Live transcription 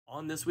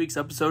On this week's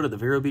episode of the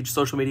Vero Beach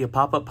Social Media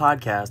Pop-Up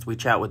Podcast, we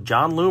chat with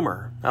John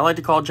Loomer. I like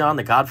to call John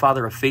the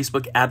godfather of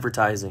Facebook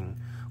advertising.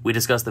 We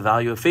discuss the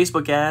value of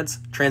Facebook ads,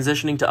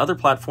 transitioning to other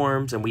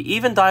platforms, and we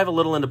even dive a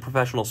little into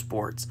professional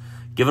sports.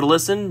 Give it a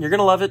listen. You're going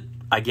to love it.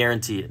 I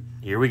guarantee it.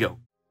 Here we go.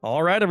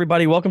 All right,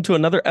 everybody. Welcome to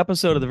another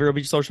episode of the Vero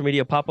Beach Social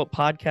Media Pop-Up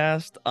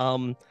Podcast.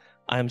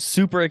 I'm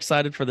super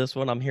excited for this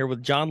one. I'm here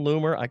with John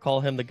Loomer. I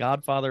call him the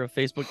godfather of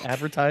Facebook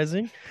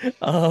advertising.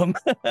 How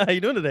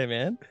you doing today,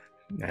 man?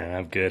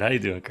 I'm good. How you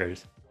doing,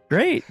 Curtis?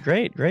 Great.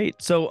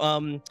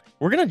 So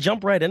we're going to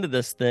jump right into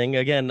this thing.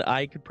 Again,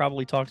 I could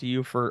probably talk to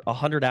you for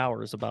 100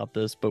 hours about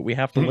this, but we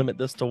have to limit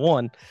this to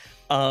one.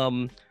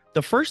 The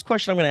first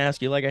question I'm going to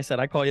ask you, like I said,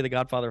 I call you the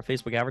godfather of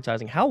Facebook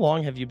advertising. How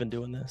long have you been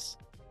doing this?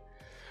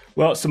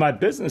 Well, so my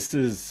business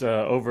is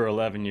over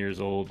 11 years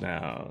old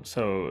now.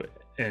 So,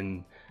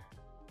 and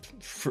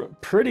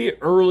pretty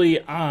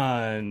early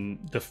on,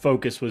 the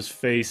focus was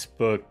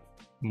Facebook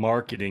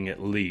marketing,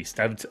 at least.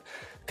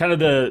 Kind of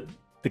the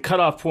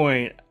cutoff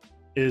point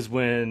is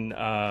when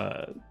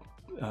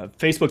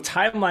Facebook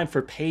timeline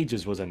for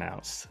pages was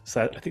announced.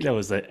 So I think that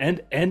was the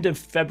end of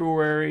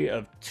February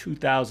of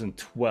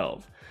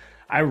 2012.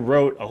 I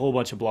wrote a whole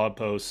bunch of blog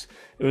posts.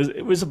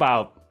 It was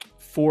about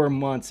 4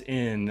 months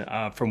in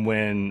from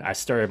when I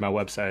started my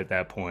website at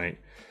that point.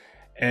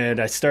 And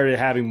I started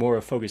having more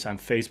of a focus on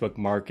Facebook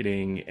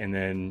marketing. And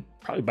then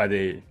probably by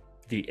the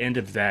end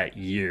of that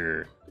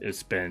year,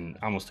 it's been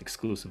almost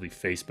exclusively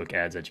Facebook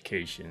ads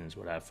education is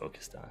what I've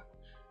focused on.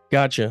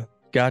 Gotcha.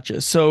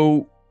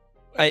 So,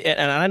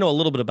 I know a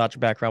little bit about your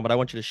background, but I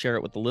want you to share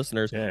it with the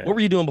listeners. Yeah. What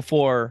were you doing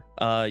before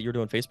you were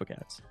doing Facebook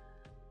ads?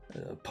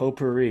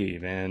 Potpourri,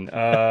 man.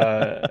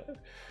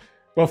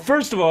 Well,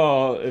 first of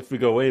all, if we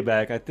go way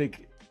back, I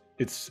think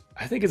it's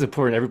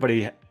important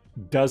everybody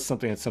does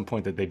something at some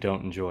point that they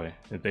don't enjoy,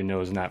 that they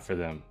know is not for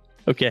them.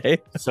 Okay.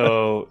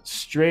 So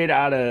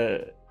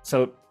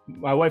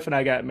my wife and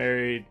I got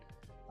married.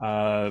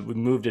 We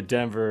moved to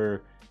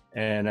Denver,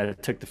 and I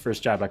took the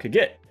first job I could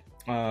get.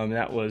 I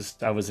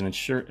was in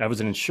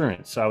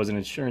insurance. So I was an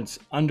insurance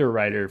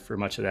underwriter for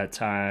much of that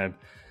time,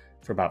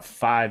 for about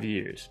 5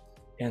 years.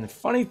 And the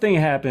funny thing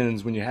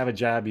happens when you have a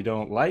job you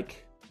don't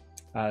like,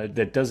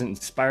 that doesn't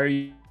inspire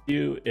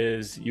you,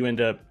 is you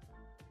end up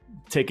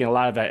taking a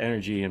lot of that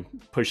energy and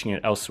pushing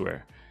it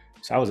elsewhere.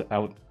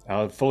 So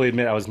I'll fully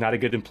admit I was not a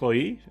good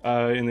employee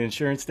in the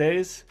insurance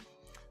days.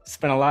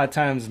 Spent a lot of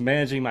times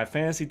managing my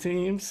fantasy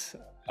teams,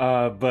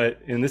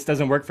 and this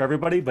doesn't work for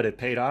everybody, but it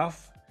paid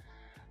off.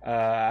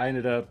 I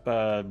ended up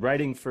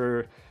writing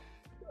for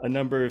a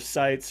number of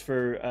sites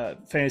for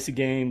fantasy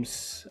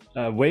games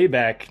way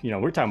back.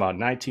 We're talking about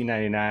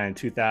 1999,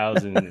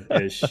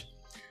 2000-ish.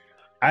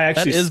 I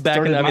actually that is back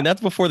in, that's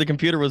before the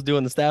computer was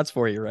doing the stats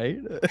for you, right?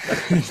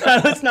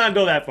 Let's not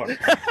go that far.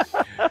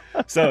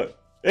 So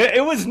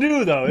it was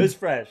new though. It was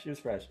fresh.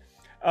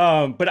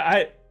 But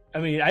I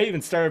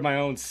even started my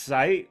own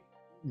site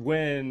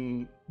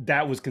when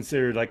that was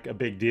considered like a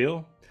big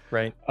deal.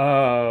 Right.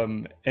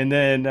 And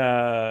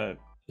then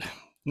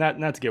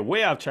not to get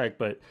way off track,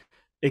 but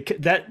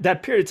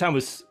that period of time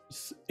was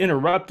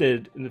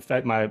interrupted in the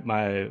fact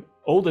my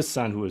oldest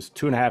son, who was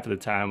 2.5 at the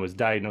time, was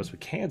diagnosed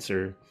with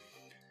cancer.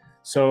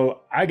 So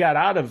I got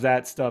out of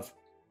that stuff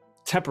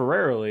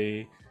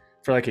temporarily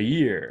for like a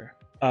year,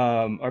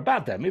 or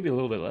about that, maybe a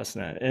little bit less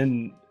than that.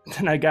 And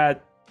then I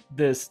got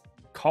this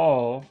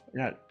call,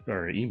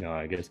 or email,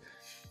 I guess,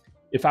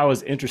 if I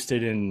was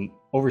interested in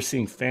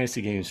overseeing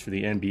fantasy games for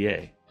the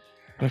NBA.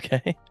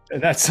 Okay.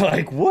 And that's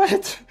like,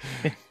 what?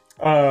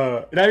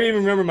 And I even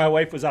remember my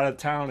wife was out of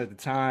town at the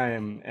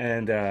time,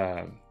 and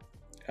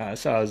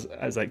so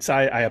I was like,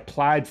 I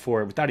applied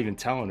for it without even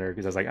telling her,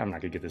 because I was like, I'm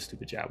not gonna get this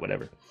stupid job,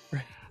 whatever.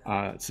 Right.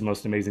 It's the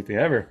most amazing thing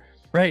ever.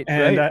 Right.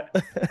 And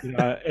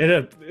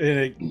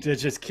it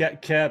just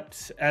kept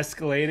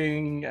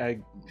escalating. I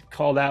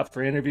called out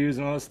for interviews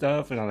and all this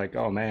stuff, and I'm like,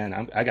 oh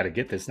man, I got to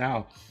get this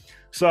now.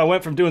 So I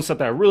went from doing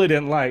something I really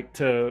didn't like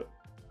to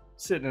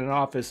sitting in an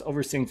office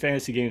overseeing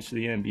fantasy games for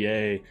the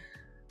NBA.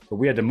 But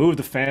we had to move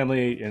the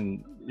family,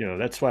 and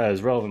that's why it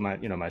was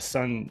relevant. My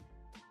son,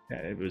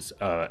 it was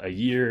a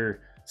year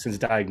since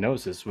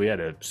diagnosis. We had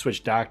to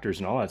switch doctors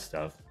and all that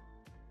stuff,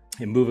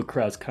 and move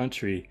across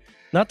country.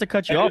 Not to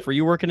cut you off, were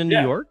you working in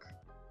New York?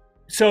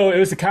 So it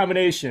was a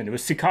combination. It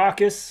was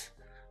Secaucus,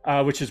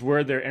 which is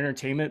where their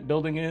entertainment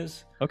building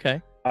is.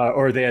 Okay.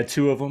 Or they had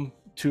two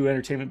two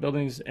entertainment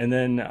buildings, and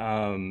then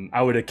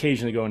I would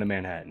occasionally go into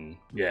Manhattan.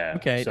 Yeah.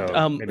 Okay.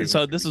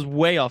 So this is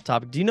way off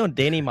topic. Do you know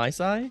Danny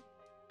Maisai?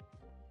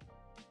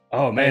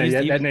 Oh man,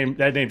 that name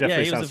definitely sounds familiar.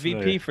 Yeah, he was a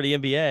VP for the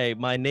NBA.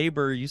 My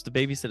neighbor used to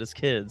babysit his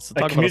kids. So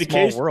like talk about a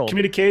small world.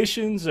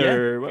 Communications,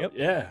 or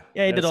yeah,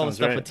 he did all the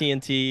stuff with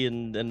TNT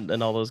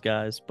and all those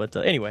guys. But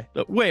anyway,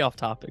 way off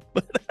topic.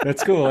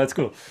 That's cool.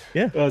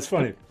 Yeah, well, it's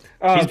funny.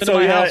 He's been to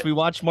my house. We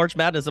watched March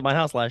Madness at my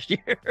house last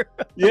year.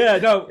 Yeah,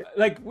 no,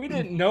 like we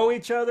didn't know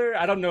each other.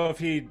 I don't know if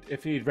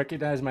he'd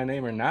recognized my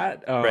name or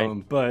not.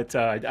 Right. But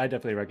I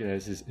definitely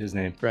recognize his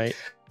name. Right.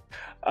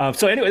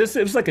 So anyway, it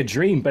was like a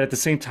dream, but at the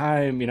same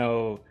time,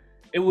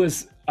 it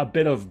was a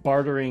bit of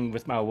bartering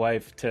with my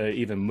wife to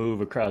even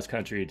move across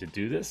country to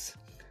do this.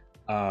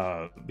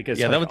 Because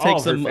yeah, like, that would take all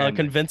of her some family,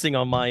 convincing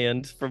on my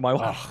end for my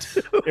wife.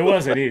 it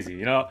wasn't easy.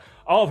 You know,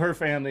 all of her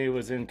family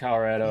was in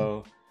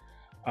Colorado.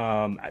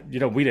 You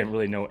know, we didn't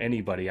really know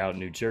anybody out in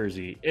New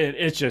Jersey.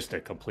 It's just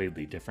a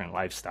completely different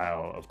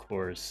lifestyle, of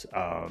course.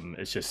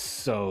 It's just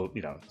so,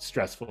 you know,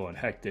 stressful and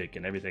hectic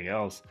and everything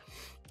else,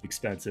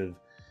 expensive.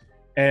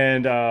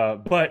 And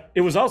but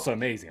it was also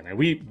amazing. I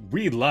mean,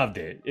 we loved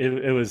it.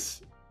 It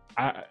was.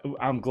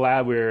 I'm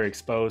glad we were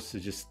exposed to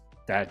just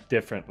that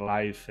different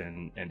life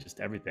and just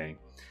everything.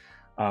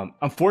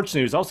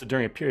 Unfortunately, it was also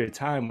during a period of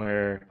time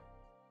where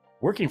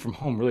working from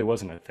home really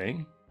wasn't a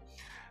thing.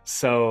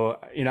 So,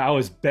 you know, I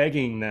was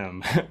begging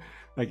them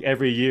like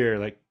every year,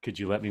 like, could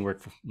you let me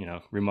work, you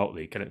know,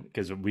 remotely?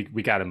 Because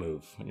we got to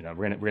move, you know,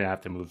 we're gonna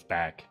have to move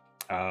back.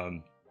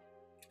 And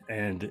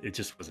it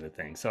just wasn't a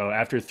thing. So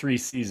after 3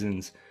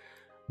 seasons,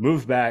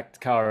 moved back to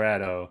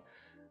Colorado.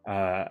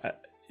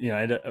 You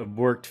know, I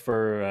worked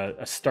for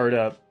a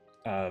startup,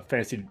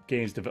 fantasy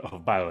games. Oh,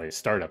 by the way,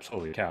 startups,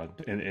 holy cow!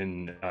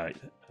 In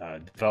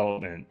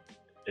development,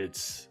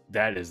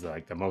 that is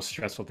like the most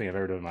stressful thing I've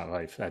ever done in my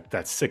life.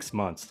 That's 6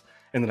 months,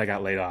 and then I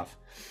got laid off.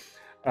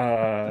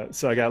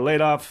 So I got laid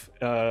off.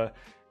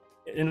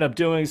 Ended up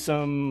doing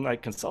some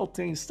like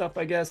consulting stuff,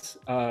 I guess.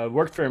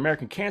 Worked for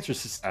American Cancer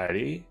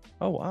Society.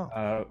 Oh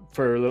wow!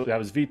 I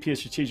was VP of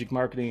Strategic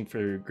Marketing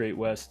for Great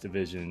West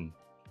Division,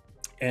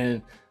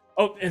 and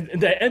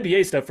the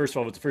NBA stuff. First of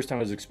all, was the first time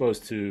I was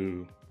exposed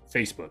to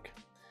Facebook.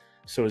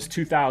 So it was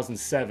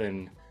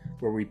 2007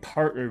 where we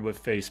partnered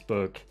with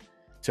Facebook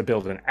to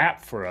build an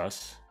app for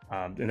us,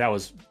 and that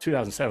was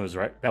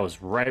 2007. That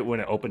was right when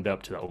it opened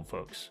up to the old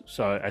folks.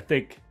 So I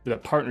think the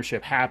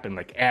partnership happened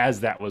like as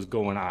that was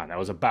going on. I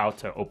was about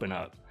to open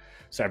up,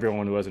 so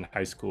everyone who was in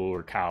high school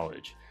or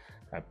college,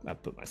 I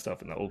put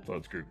myself in the old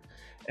folks group,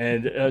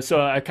 and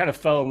so I kind of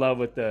fell in love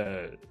with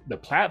the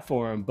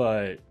platform,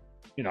 but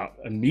you know,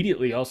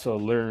 immediately also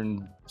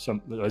learned I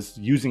was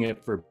using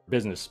it for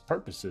business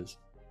purposes.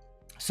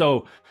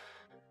 So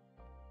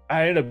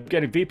I ended up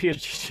getting VP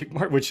of Strategic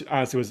Marketing, which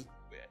honestly was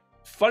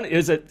fun. It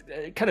was a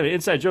kind of an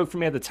inside joke for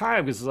me at the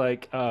time, because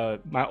like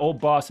my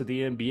old boss at the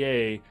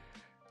NBA,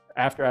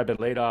 after I'd been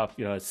laid off,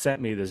 you know,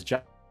 sent me this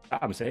job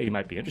and said, hey, you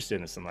might be interested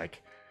in this. I'm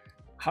like,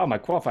 how am I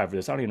qualified for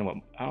this? I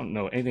don't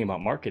know anything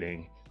about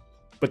marketing.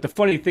 But the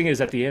funny thing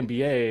is, at the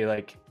NBA,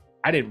 like,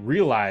 I didn't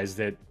realize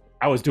that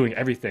I was doing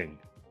everything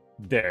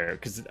there,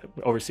 because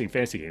overseeing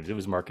fantasy games, it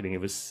was marketing, it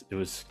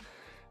was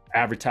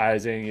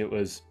advertising, it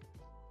was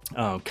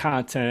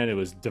content, it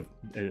was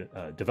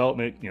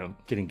development, you know,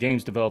 getting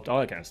games developed, all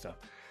that kind of stuff.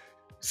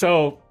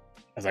 So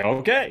I was like,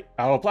 okay,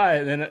 I'll apply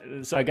it. And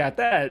then so I got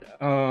that,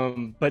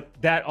 but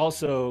that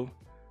also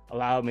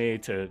allowed me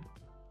to,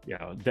 you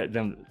know,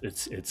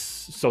 it's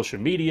social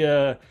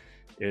media,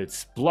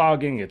 it's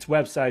blogging, it's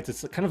websites,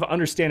 it's kind of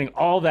understanding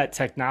all that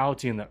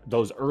technology in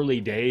those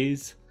early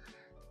days,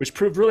 which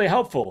proved really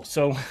helpful.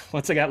 So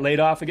once I got laid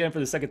off again for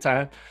the second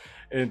time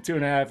in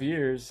 2.5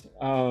 years,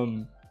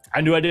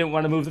 I knew I didn't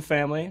want to move the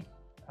family.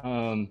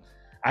 I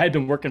had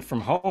been working from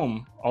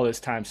home all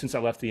this time since I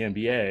left the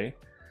NBA.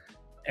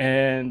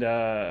 And,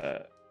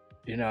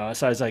 you know,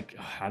 so I was like,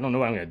 I don't know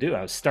what I'm going to do.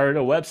 I started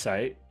a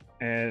website.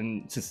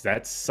 And since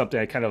that's something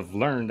I kind of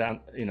learned,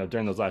 you know,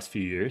 during those last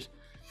few years,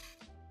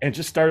 and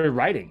just started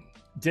writing.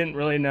 Didn't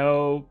really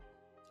know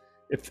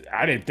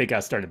I didn't think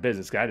I'd start a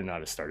business. I didn't know how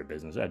to start a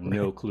business. I had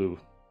no clue.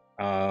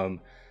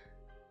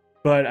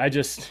 But I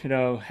just, you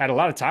know, had a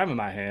lot of time in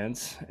my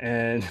hands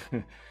and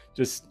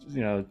just,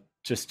 you know,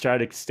 just try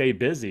to stay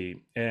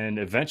busy. And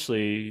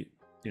eventually,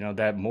 you know,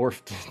 that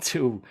morphed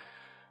into,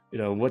 you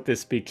know, what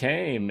this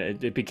became.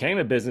 It became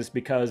a business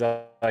because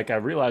I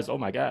realized, oh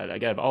my God, I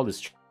got all this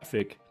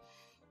traffic.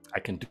 I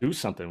can do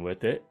something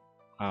with it.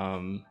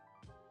 And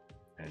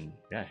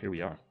yeah, here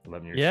we are,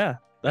 11 years. Yeah,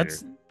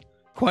 that's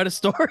quite a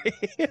story.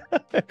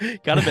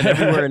 Kind of been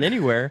everywhere and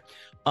anywhere.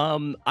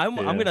 I'm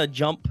gonna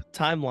jump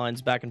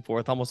timelines back and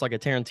forth, almost like a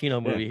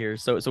Tarantino movie here.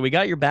 So we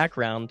got your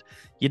background.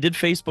 You did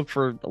Facebook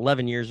for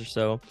 11 years or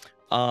so.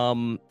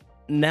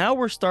 Now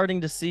we're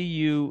starting to see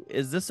you.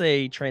 Is this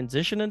a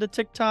transition into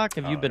TikTok?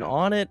 Have you been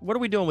on it? What are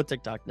we doing with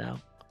TikTok now?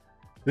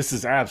 This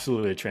is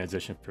absolutely a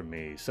transition for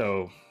me.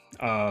 So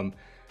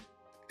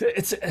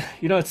it's,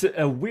 you know, it's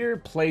a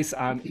weird place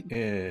I'm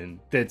in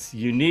that's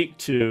unique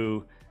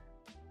to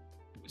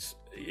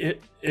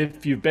it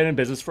if you've been in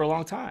business for a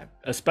long time,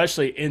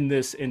 especially in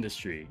this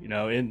industry, you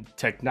know, in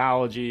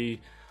technology.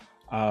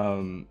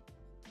 I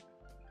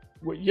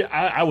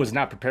was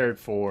not prepared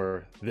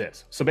for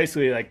this. So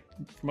basically, like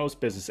for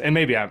most business, and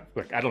maybe I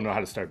don't know how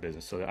to start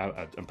business, so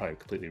I'm probably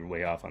completely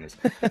way off on this.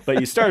 But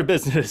you start a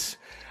business.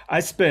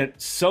 I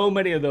spent so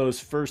many of those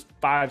first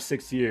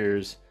 5-6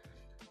 years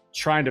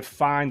trying to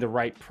find the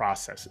right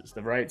processes,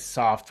 the right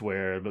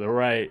software, the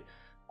right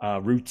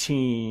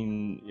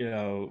routine. You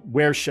know,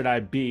 where should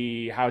I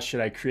be? How should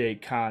I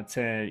create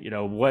content? You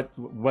know, what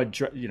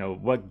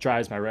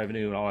drives my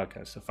revenue and all that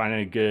kind of stuff.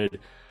 Finding a good,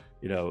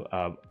 you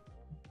know,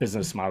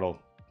 business model.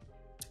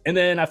 And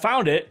then I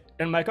found it,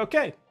 and I'm like,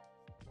 okay,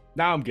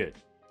 now I'm good.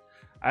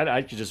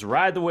 I could just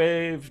ride the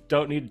wave.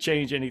 Don't need to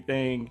change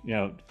anything.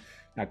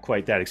 Not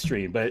quite that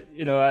extreme, but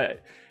I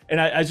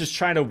was just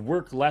trying to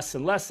work less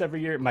and less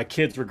every year. My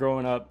kids were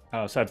growing up,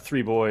 so I have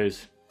 3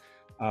 boys.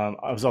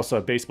 I was also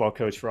a baseball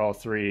coach for all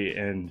 3,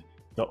 and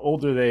the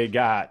older they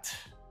got,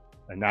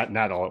 and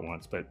not all at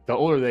once, but the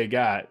older they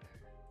got,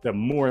 the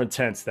more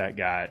intense that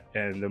got,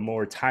 and the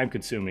more time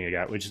consuming it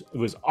got, which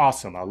was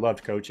awesome. I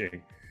loved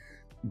coaching,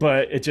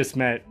 but it just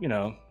meant,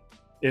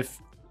 if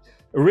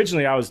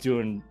originally I was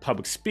doing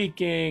public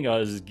speaking, I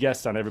was a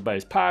guest on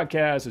everybody's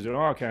podcast, I was doing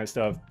all kind of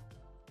stuff,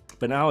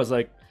 but now I was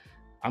like,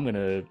 I'm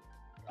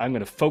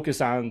gonna focus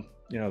on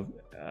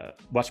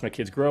watch my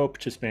kids grow,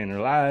 participate in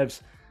their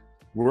lives.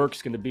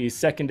 Work's gonna be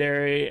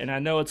secondary, and I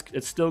know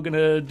it's still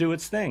gonna do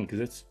its thing because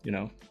it's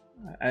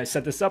I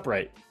set this up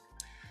right.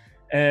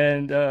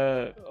 And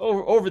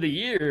over the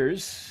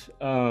years,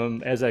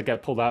 as I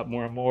got pulled out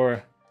more and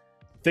more,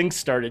 things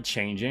started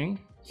changing.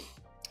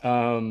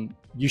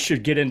 You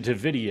should get into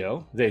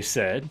video, they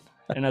said.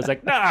 And I was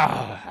like,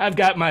 nah, I've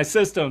got my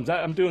systems.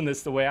 I'm doing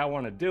this the way I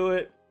want to do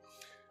it.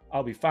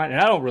 I'll be fine. And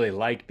I don't really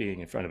like being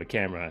in front of a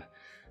camera.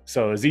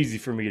 So it was easy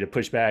for me to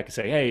push back and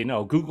say, hey,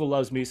 no, Google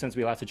loves me, sends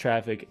me lots of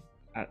traffic.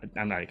 I'm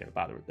not even going to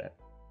bother with that.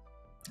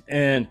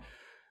 And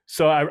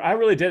so I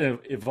really did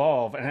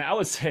evolve. And I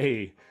would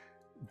say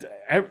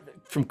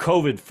from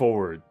COVID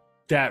forward,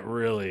 that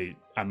really,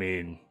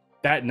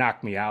 that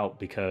knocked me out,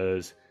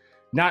 because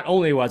not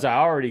only was I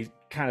already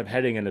kind of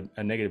heading in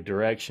a negative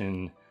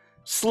direction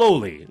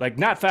slowly, like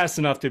not fast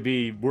enough to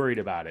be worried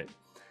about it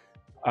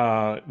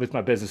with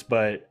my business,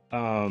 but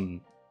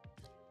during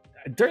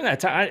that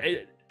time,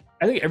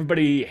 I think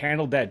everybody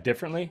handled that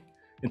differently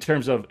in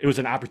terms of it was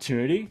an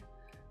opportunity.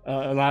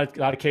 A lot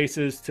of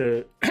cases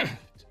to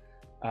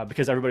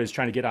because everybody's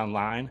trying to get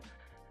online,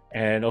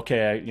 and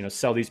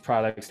sell these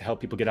products to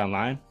help people get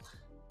online.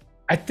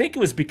 I think it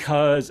was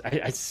because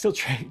I still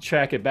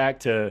track it back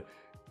to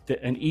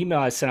an email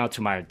I sent out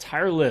to my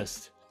entire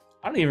list.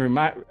 I don't even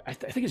remember. I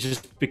think it's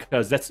just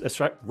because that's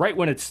right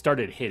when it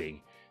started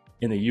hitting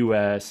in the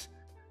U.S.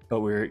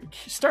 But we're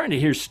starting to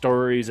hear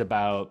stories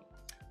about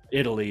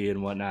Italy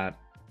and whatnot.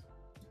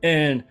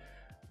 And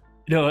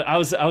I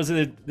was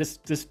in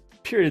this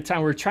period of time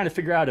where we're trying to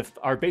figure out if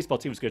our baseball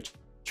team was going to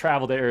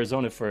travel to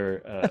Arizona for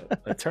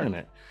a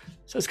tournament.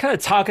 So it's kind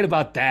of talking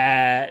about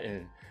that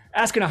and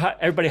asking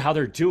everybody how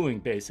they're doing,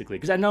 basically,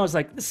 because I know it's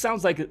like, this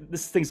sounds like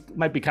this thing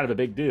might be kind of a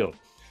big deal.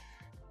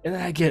 And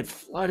then I get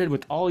flooded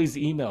with all these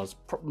emails,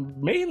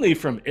 mainly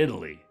from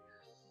Italy,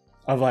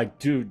 of like,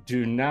 do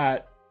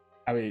not,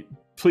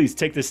 please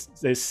take this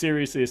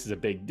seriously. This is a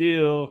big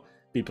deal.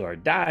 People are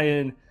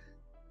dying.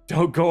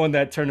 Don't go in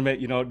that tournament.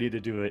 You don't need to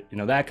do it.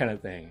 That kind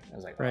of thing. I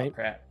was like, oh,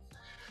 crap.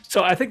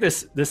 So I think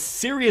the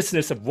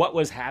seriousness of what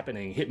was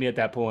happening hit me at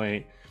that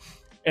point.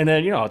 And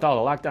then, with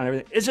all the lockdown and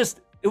everything,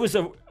 it was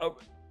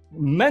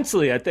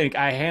mentally, I think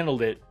I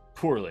handled it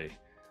poorly.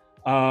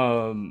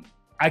 I'm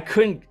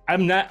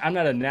not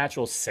a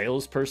natural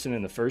salesperson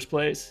in the first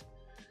place.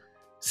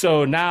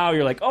 So now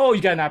you're like, oh,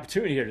 you got an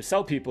opportunity here to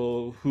sell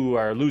people who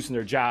are losing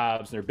their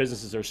jobs and their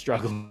businesses are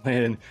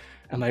struggling.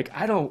 I'm like,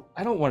 I don't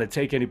want to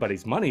take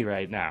anybody's money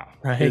right now.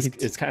 Right.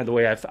 It's kind of the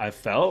way I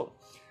felt.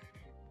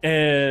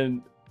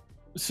 And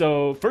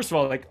so first of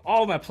all, like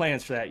all my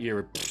plans for that year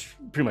were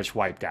pretty much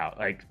wiped out.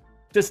 Like,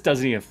 this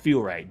doesn't even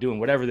feel right, doing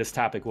whatever this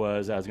topic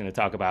was I was going to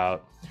talk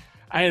about.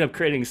 I ended up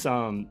creating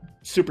some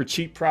super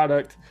cheap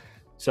product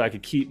so I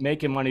could keep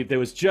making money. There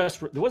wasn't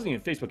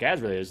even Facebook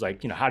ads really. It was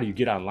like, how do you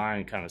get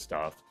online kind of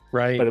stuff.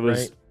 Right. But it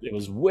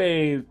was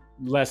way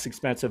less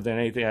expensive than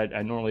anything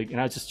I normally, and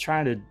I was just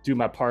trying to do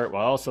my part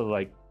while also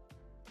like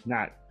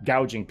not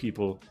gouging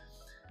people.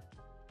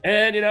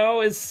 And,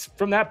 it's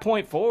from that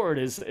point forward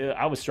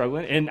I was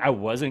struggling and I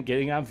wasn't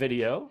getting on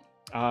video.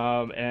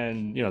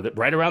 And,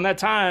 right around that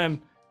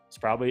time, it's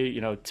probably,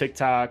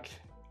 TikTok,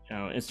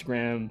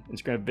 Instagram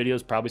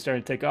videos probably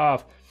starting to take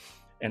off,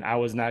 and I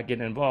was not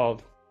getting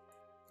involved.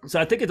 So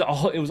I think it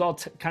was all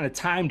kind of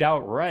timed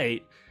out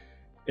right,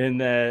 in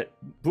that,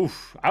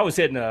 I was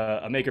hitting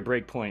a make or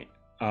break point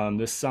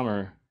this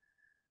summer.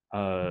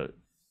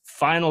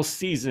 Final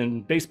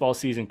season, baseball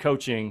season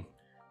coaching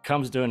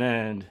comes to an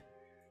end,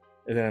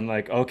 and then I'm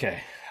like, okay,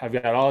 I've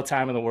got all the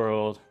time in the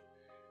world.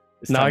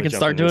 Now I can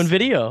start doing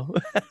video.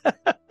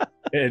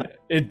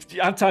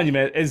 I'm telling you,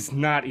 man, it's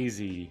not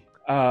easy.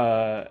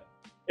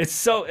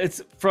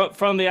 It's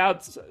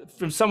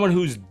from someone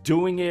who's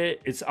doing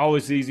it. It's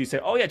always easy to say,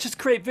 oh yeah, just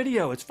create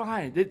video. It's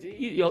fine.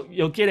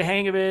 You'll get a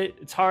hang of it.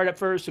 It's hard at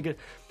first.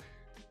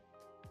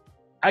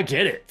 I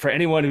get it. For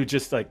anyone who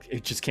just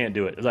can't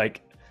do it.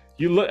 Like,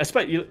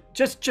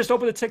 just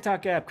open the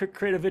TikTok app,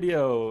 create a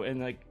video,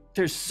 and like,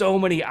 there's so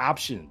many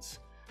options.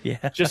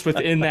 Yeah. Just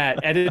within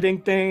that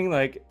editing thing,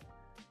 like,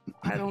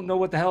 I don't know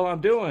what the hell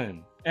I'm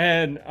doing.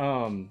 And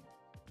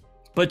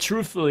but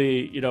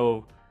truthfully, it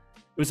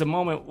was a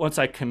moment once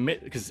I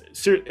commit, because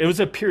it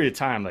was a period of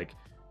time like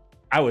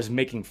I was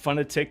making fun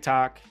of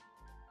TikTok,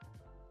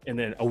 and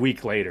then a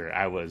week later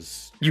I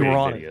was you were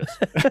on videos.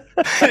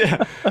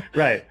 Yeah,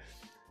 right.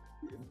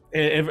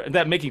 and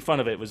that making fun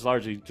of it was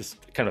largely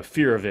just kind of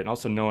fear of it, and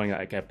also knowing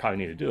like I probably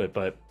need to do it.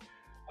 But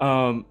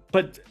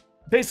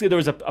basically, there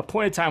was a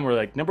point in time where,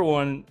 like, number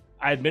one,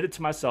 I admitted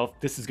to myself,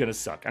 this is gonna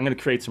suck. I'm gonna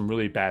create some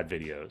really bad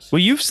videos.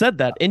 Well, you've said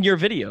that in your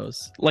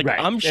videos. Like, Right.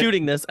 I'm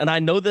shooting this, and I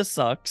know this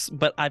sucks,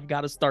 but I've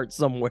got to start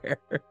somewhere.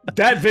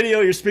 That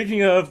video you're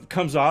speaking of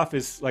comes off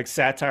as like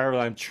satire, where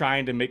I'm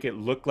trying to make it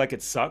look like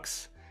it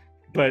sucks,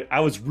 but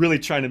I was really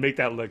trying to make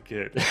that look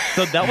good.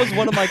 So that was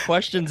one of my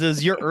questions: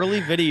 is your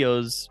early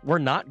videos were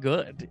not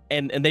good,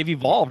 and they've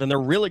evolved, and they're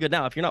really good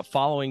now. If you're not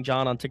following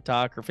John on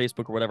TikTok or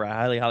Facebook or whatever, I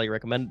highly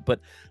recommend it. But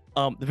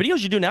the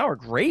videos you do now are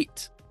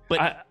great. But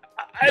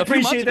I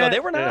appreciate that. They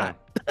were not.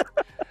 Yeah.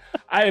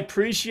 I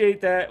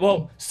appreciate that.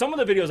 Well, some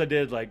of the videos I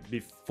did like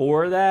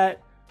before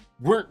that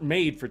weren't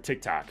made for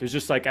TikTok. It was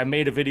just like I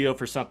made a video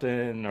for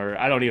something, or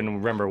I don't even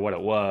remember what it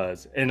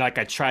was, and like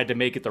I tried to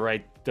make it the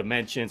right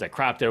dimensions. I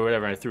cropped it or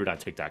whatever, and I threw it on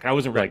TikTok. I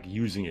wasn't like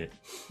using it.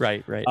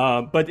 Right.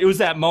 But it was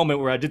that moment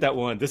where I did that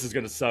one. This is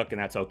gonna suck,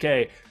 and that's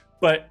okay.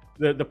 But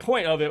the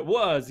point of it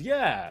was,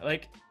 yeah,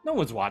 like no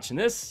one's watching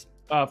this.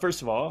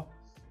 First of all.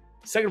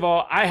 Second of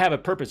all, I have a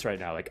purpose right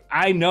now. Like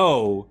I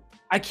know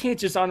I can't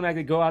just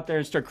automatically go out there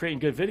and start creating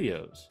good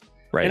videos.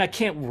 Right. And I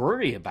can't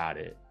worry about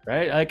it.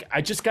 Right. Like I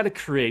just got to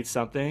create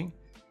something,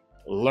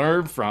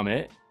 learn from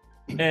it.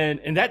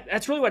 And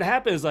that's really what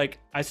happens. Like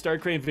I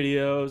started creating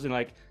videos and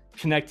like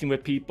connecting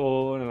with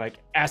people and like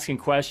asking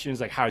questions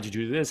like, how did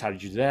you do this? How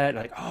did you do that? And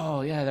like, oh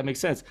yeah, that makes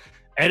sense.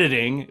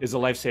 Editing is a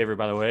lifesaver,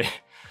 by the way.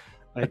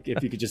 Like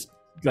if you could just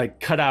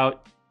like cut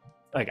out,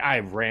 like I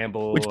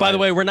ramble. Which, by the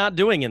way, we're not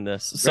doing in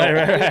this. So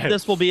right.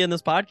 This will be in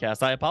this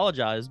podcast. I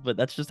apologize, but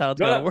that's just how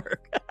it's going to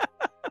work.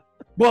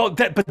 Well,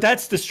 but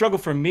that's the struggle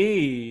for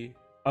me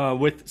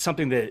with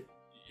something that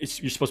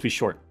you're supposed to be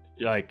short.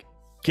 Like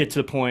get to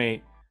the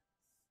point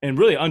and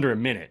really under a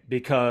minute,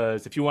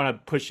 because if you want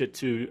to push it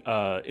to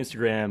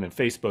Instagram and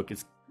Facebook,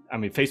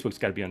 Facebook's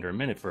got to be under a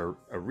minute for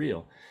a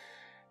reel.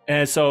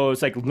 And so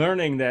it's like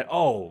learning that,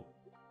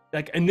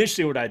 like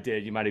initially what I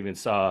did, you might even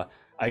saw,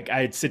 like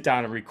I'd sit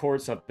down and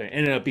record something. It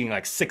ended up being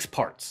like 6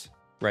 parts.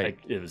 Right.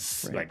 Like it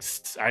was like,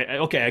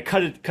 I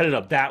cut it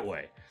up that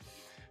way.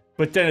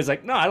 But then it's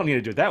like, no, I don't need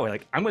to do it that way.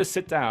 Like I'm going to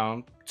sit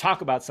down,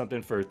 talk about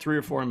something for 3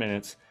 or 4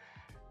 minutes.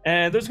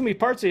 And there's going to be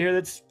parts of here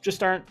that's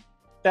just aren't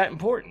that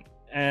important.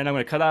 And I'm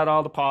going to cut out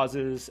all the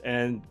pauses,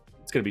 and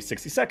it's going to be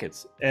 60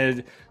 seconds.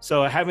 And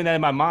so having that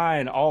in my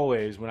mind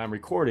always when I'm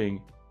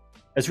recording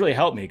has really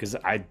helped me, because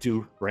I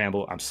do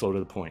ramble. I'm slow to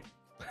the point.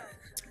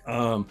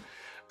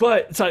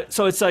 But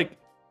so it's like,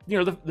 you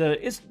know,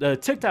 the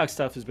TikTok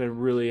stuff has been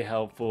really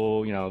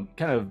helpful, you know,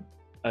 kind of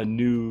a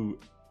new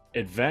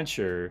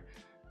adventure.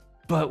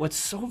 But what's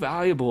so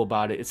valuable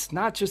about it, it's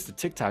not just the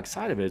TikTok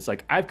side of it. It's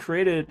like I've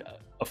created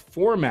a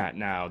format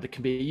now that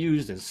can be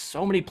used in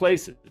so many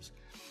places.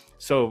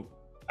 So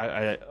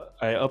I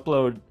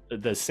upload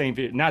the same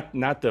video,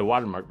 not the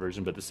watermark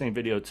version, but the same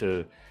video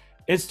to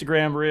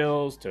Instagram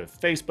Reels, to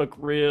Facebook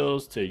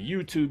Reels, to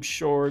YouTube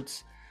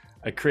Shorts.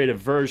 I create a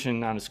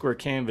version on a square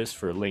canvas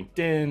for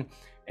LinkedIn.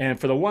 And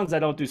for the ones I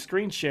don't do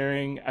screen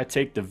sharing, I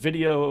take the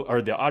video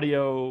or the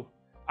audio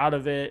out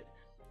of it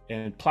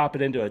and plop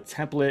it into a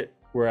template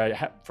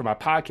where for my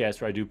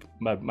podcast, where I do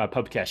my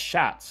podcast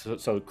shots.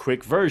 So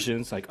quick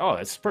versions, like, oh,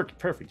 that's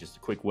perfect. Just a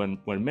quick one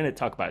minute,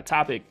 talk about a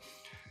topic.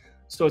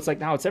 So it's like,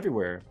 now it's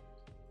everywhere.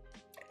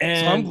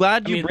 And so I'm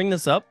glad you bring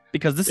this up,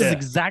 because this is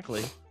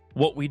exactly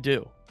what we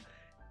do.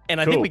 And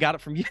I think we got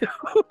it from you.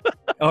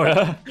 Oh,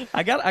 yeah.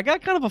 I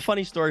got kind of a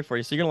funny story for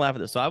you. So you're gonna laugh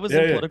at this. So I was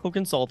in political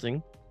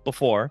consulting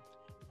before,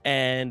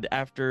 and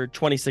after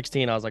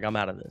 2016, I was like, I'm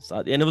out of this.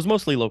 And it was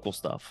mostly local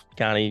stuff,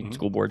 county,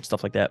 school board,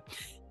 stuff like that.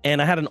 And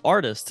I had an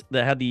artist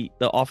that had the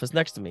office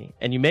next to me,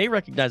 and you may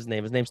recognize his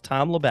name. His name's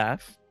Tom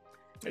LaBaff.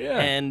 Yeah.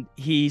 And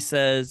he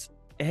says,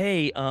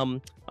 hey,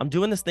 I'm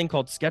doing this thing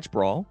called Sketch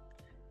Brawl,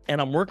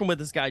 and I'm working with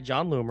this guy,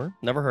 John Loomer.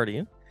 Never heard of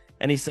you.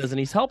 And he says, and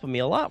he's helping me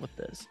a lot with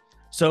this.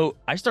 So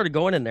I started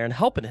going in there and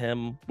helping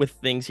him with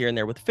things here and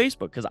there with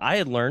Facebook, because I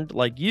had learned,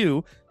 like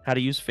you, how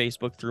to use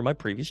Facebook through my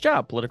previous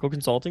job, political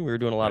consulting. We were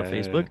doing a lot of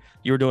Facebook.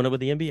 You were doing it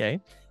with the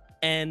NBA.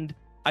 And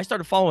I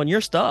started following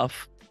your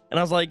stuff, and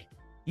I was like,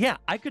 yeah,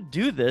 I could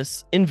do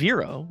this in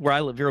Vero, where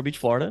I live, Vero Beach,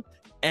 Florida,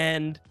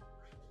 and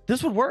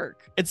this would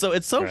work. And so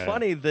it's so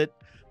funny that,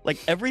 like,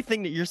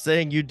 everything that you're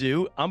saying you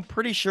do, I'm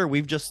pretty sure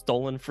we've just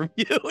stolen from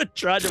you and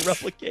tried to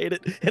replicate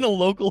it in a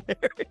local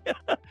area.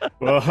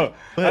 Well,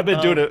 but, I've been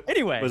doing it.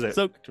 Anyway,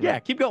 so yeah,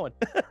 keep going.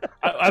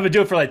 I've been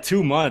doing it for like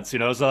 2 months, you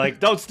know, so like,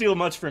 don't steal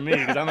much from me,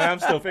 because I'm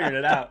still figuring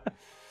it out.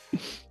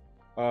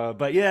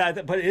 But yeah,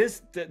 but it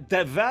is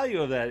that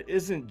value of that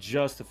isn't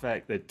just the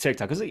fact that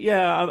TikTok, because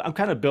I'm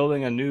kind of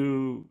building a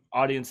new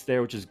audience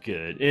there, which is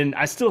good. And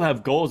I still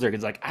have goals there,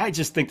 because like, I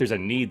just think there's a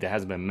need that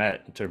hasn't been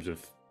met in terms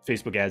of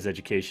Facebook ads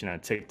education on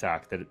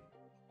TikTok, that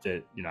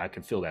you know, I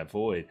can fill that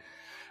void.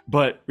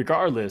 But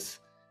regardless,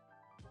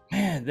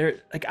 man,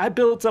 I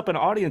built up an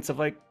audience of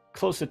like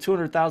close to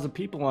 200,000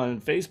 people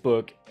on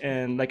Facebook,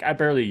 and like I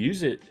barely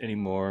use it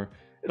anymore.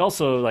 It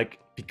also, like,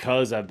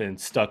 because I've been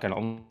stuck on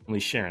only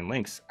sharing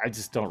links, I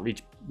just don't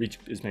reach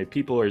as many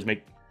people or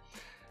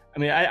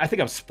I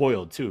think I'm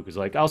spoiled too, because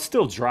like I'll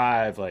still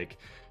drive like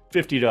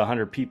 50 to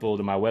 100 people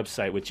to my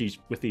website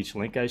with each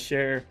link I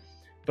share,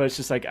 but it's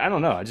just like, I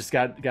don't know, I just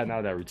gotten out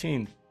of that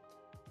routine.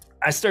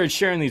 I started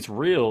sharing these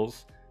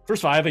reels.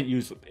 First of all, I haven't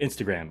used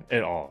Instagram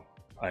at all.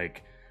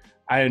 Like,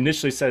 I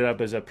initially set it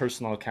up as a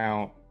personal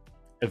account,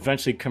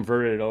 eventually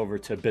converted it over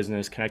to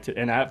business connected,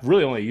 and I've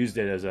really only used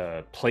it as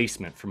a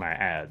placement for my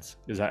ads,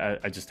 because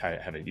I just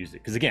haven't used it,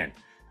 because again,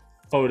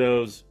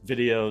 photos,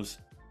 videos,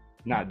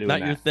 not doing not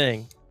that. your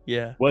thing.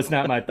 Yeah, was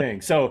not my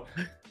thing. So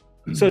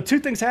two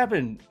things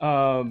happened.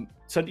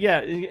 So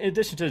yeah, in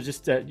addition to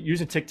just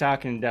using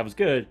TikTok, and that was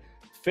good,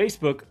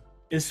 Facebook,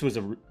 this was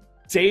a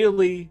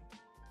daily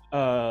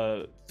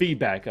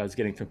feedback I was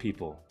getting from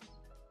people.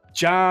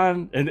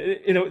 John, and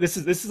this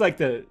is like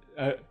the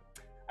I'm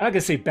not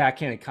gonna say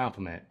backhanded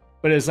compliment,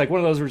 but it's like one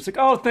of those where it's like,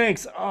 oh,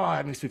 thanks. Oh,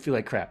 it makes me feel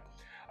like crap.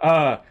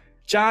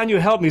 John, you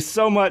helped me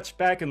so much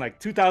back in like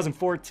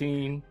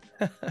 2014.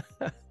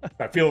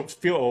 I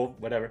feel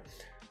old, whatever.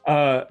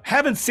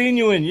 Haven't seen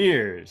you in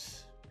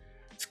years.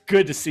 It's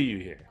good to see you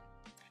here.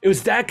 It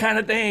was that kind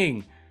of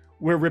thing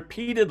where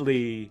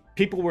repeatedly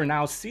people were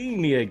now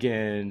seeing me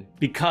again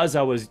because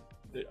I was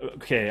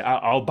okay.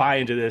 I'll buy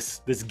into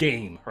this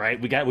game,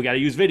 right? We got to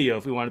use video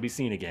if we want to be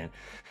seen again.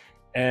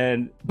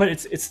 But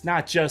it's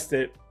not just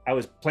that I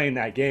was playing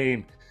that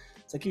game.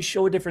 It's like you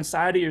show a different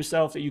side of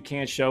yourself that you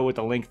can't show with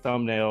a link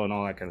thumbnail and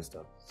all that kind of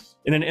stuff.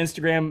 And then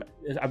Instagram,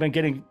 I've been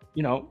getting,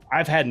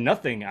 I've had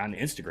nothing on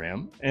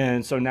Instagram.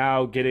 And so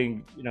now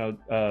getting,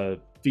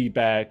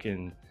 feedback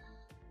and,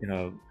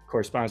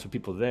 correspondence with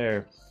people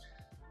there.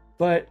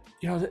 But,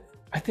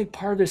 I think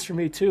part of this for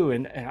me too,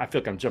 and I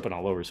feel like I'm jumping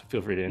all over, so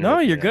feel free to interrupt. No,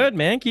 you're good,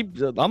 man.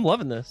 I'm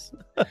loving this.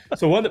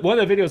 So one of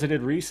the videos I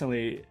did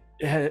recently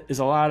is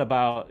a lot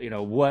about,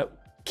 what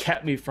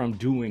kept me from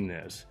doing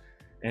this.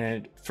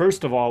 And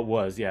first of all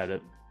was,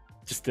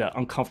 just the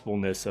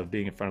uncomfortableness of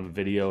being in front of a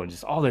video and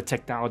just all the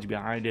technology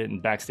behind it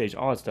and backstage,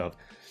 all that stuff.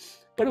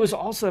 But it was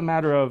also a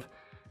matter of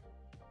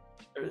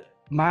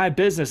my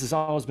business has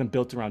always been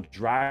built around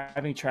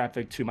driving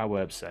traffic to my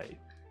website.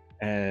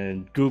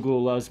 And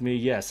Google loves me.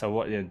 Yes, I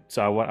want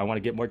to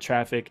get more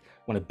traffic.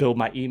 I want to build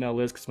my email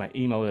list because my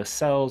email list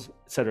sells,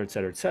 et cetera, et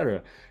cetera, et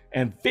cetera.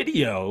 And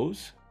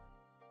videos,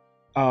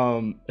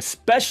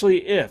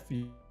 especially if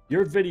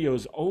your video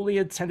is only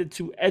intended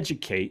to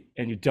educate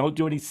and you don't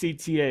do any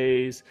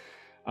CTAs,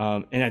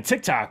 and on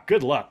TikTok,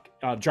 good luck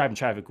driving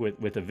traffic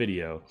with a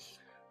video.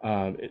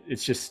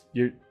 It's just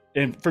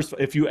and first of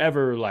all, if you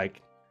ever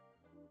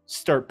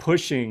start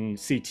pushing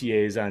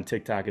CTAs on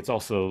TikTok,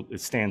 it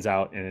stands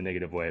out in a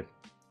negative way.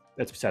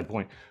 That's beside the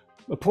point.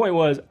 The point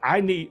was I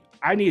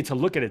needed to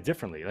look at it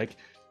differently. Like,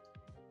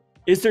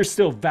 is there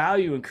still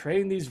value in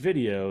creating these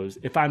videos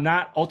if I'm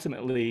not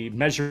ultimately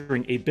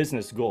measuring a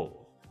business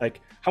goal? Like,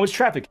 how much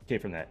traffic came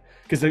from that?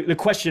 Because the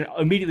question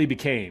immediately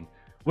became,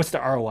 what's the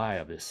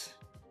ROI of this?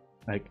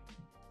 Like,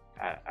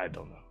 I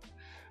don't know.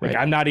 Like, right.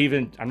 I'm not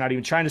even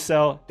trying to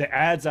sell. The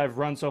ads I've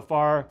run so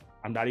far,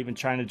 I'm not even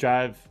trying to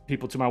drive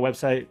people to my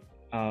website.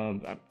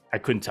 I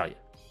couldn't tell you.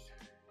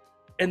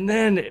 And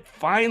then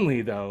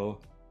finally, though,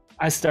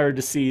 I started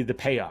to see the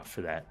payoff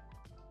for that.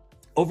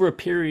 Over a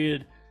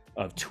period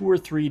of 2 or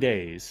 3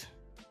 days,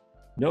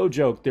 no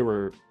joke, there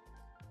were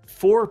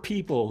 4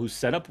 people who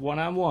set up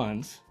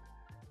one-on-ones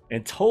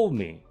and told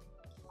me,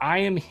 I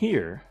am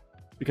here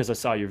because I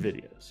saw your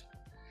videos.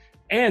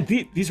 And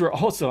these were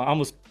also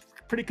almost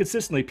pretty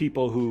consistently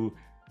people who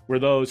were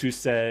those who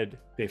said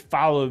they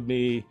followed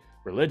me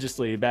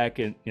religiously back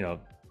in,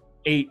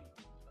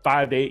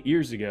 5 to 8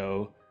 years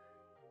ago.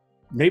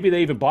 Maybe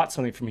they even bought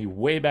something from me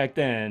way back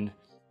then,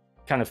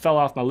 kind of fell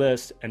off my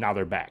list, and now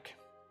they're back.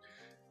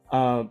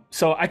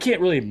 So I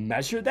can't really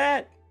measure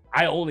that.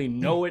 I only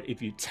know it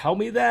if you tell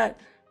me that,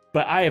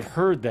 but I have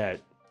heard that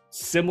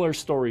similar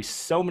story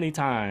so many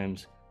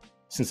times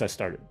since I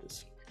started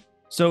this.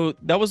 So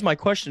that was my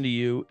question to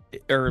you,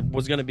 or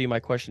was going to be my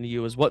question to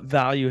you, is what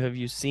value have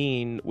you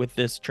seen with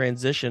this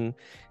transition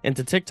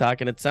into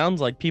TikTok? And it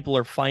sounds like people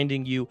are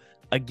finding you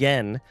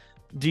again.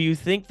 Do you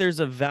think there's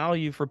a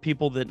value for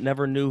people that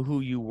never knew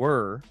who you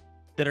were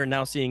that are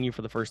now seeing you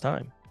for the first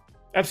time?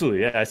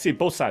 Absolutely. Yeah, I see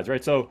both sides,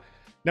 right? So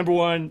number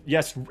one,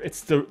 yes,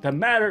 it's the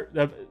matter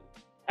of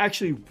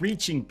actually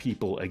reaching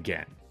people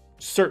again.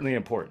 Certainly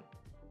important.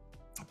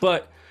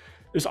 But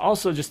there's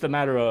also just a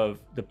matter of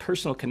the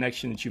personal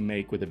connection that you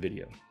make with a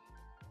video.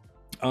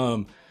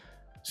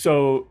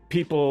 So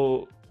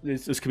people,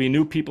 this could be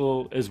new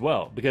people as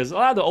well, because a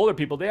lot of the older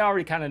people, they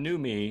already kind of knew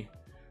me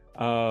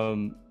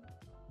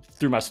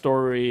through my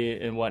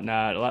story and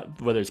whatnot,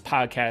 whether it's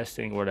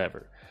podcasting or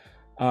whatever.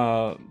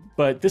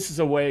 But this is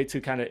a way to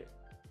kind of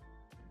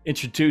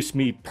introduce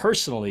me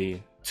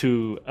personally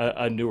to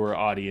a newer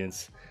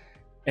audience.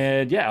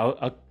 And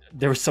yeah,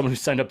 there was someone who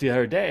signed up the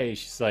other day.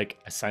 She's like,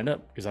 I signed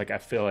up because I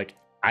feel like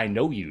I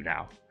know you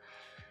now.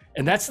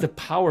 And that's the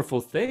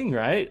powerful thing,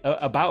 right,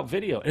 about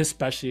video,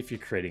 especially if you're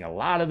creating a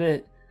lot of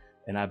it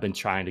and I've been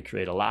trying to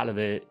create a lot of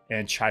it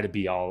and try to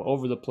be all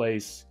over the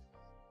place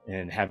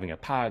and having a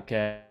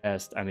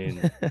podcast. I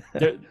mean,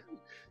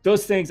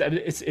 those things, I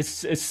mean,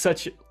 it's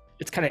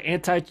kind of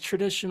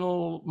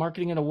anti-traditional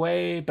marketing in a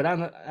way, but on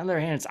the other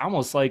hand, it's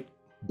almost like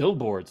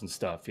billboards and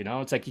stuff, you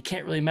know? It's like you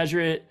can't really measure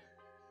it,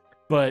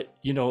 but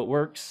you know it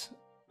works,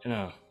 you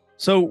know.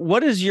 So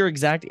what is your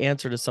exact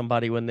answer to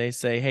somebody when they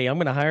say, hey, I'm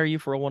going to hire you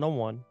for a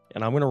one-on-one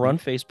and I'm going to run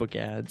Facebook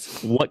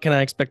ads. What can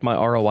I expect my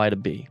ROI to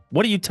be?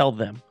 What do you tell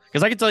them?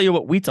 Because I can tell you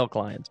what we tell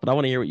clients, but I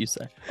want to hear what you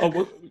say. Oh,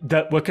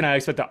 what can I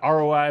expect the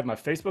ROI of my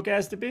Facebook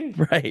ads to be?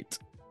 Right.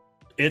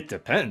 It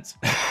depends.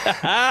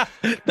 That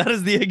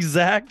is the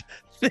exact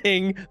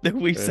thing that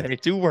we say.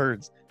 2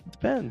 words. It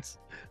depends.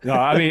 No,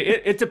 I mean,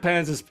 it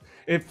depends.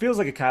 It feels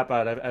like a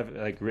cop-out. I've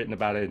like written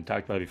about it and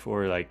talked about it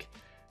before. Like,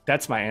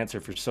 that's my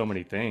answer for so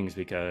many things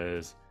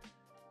because,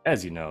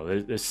 as you know,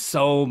 there's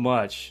so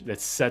much that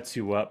sets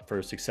you up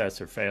for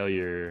success or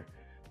failure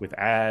with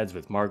ads,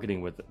 with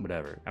marketing, with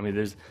whatever. I mean,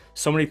 there's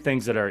so many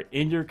things that are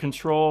in your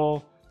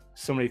control,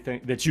 so many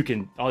things that you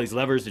can, all these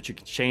levers that you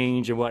can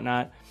change and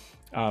whatnot,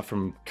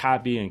 from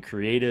copy and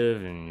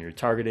creative and your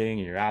targeting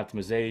and your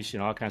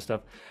optimization, all kind of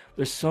stuff.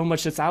 There's so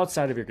much that's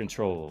outside of your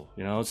control,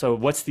 you know? So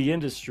what's the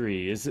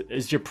industry?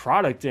 Is your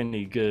product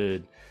any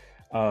good?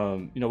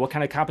 You know, what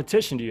kind of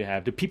competition do you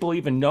have? Do people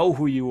even know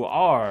who you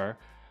are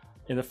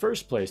in the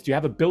first place? Do you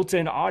have a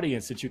built-in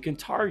audience that you can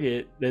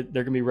target that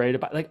they're gonna be ready to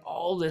buy? Like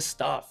all this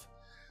stuff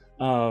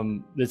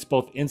that's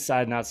both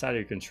inside and outside of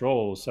your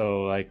control.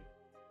 So like,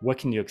 what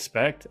can you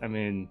expect? I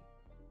mean,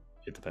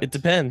 it depends. It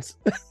depends.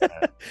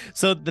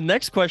 So the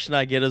next question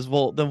I get is,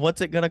 well, then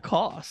what's it gonna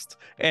cost?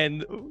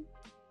 And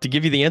to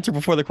give you the answer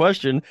before the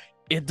question,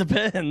 it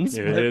depends.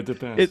 Yeah, it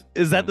depends.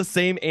 Is that the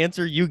same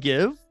answer you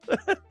give?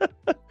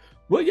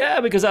 Well,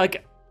 yeah, because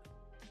like,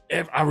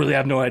 I really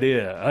have no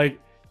idea. Like,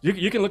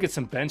 you can look at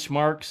some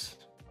benchmarks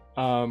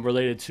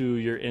related to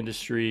your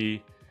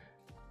industry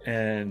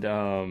and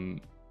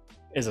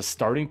as a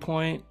starting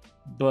point,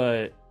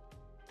 but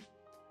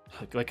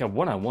like a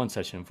one-on-one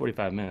session,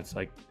 45 minutes,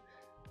 like,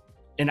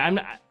 and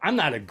I'm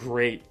not a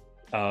great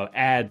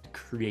ad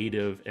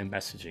creative and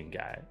messaging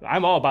guy.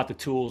 I'm all about the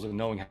tools and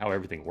knowing how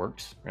everything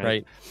works.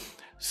 Right.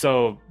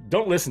 So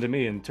don't listen to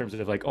me in terms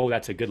of like, oh,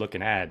 that's a good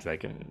looking ad.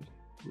 Like,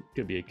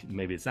 could be,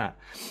 maybe it's not.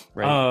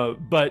 Right.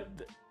 But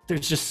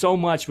there's just so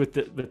much with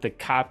the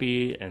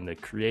copy and the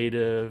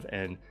creative,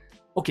 and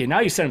okay,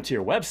 now you send them to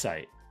your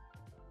website.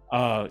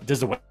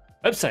 Does the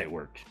website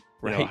work?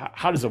 Right. You know,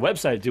 how does the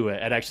website do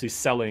it at actually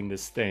selling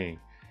this thing?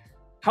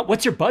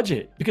 What's your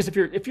budget? Because if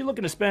you're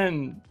looking to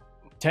spend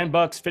 $10,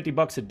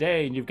 $50 a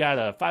day and you've got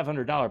a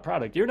 $500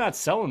 product, you're not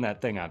selling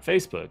that thing on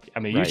Facebook. I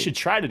mean, you should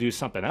try to do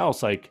something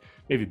else, like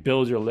maybe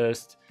build your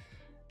list,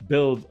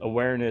 build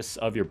awareness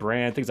of your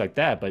brand, things like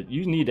that. But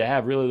you need to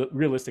have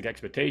realistic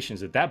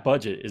expectations that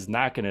budget is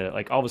not going to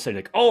like all of a sudden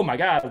like, oh my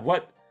God,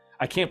 what?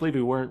 I can't believe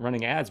we weren't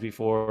running ads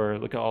before.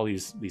 Look at all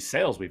these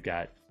sales we've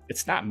got.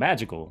 It's not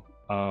magical.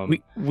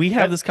 We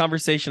have this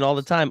conversation all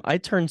the time. I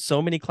turn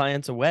so many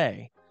clients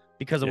away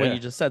because of what you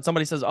just said.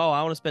 Somebody says, oh,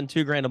 I want to spend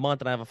 $2,000 a month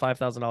and I have a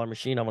 $5,000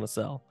 machine I want to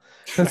sell.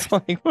 It's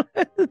like, what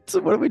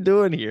are we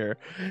doing here?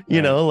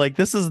 You know, like,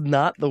 this is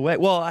not the way.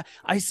 Well,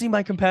 I see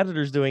my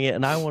competitors doing it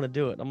and I want to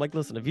do it. I'm like,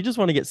 listen, if you just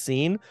want to get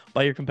seen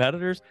by your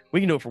competitors, we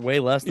can do it for way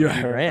less than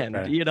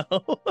 $2,000, you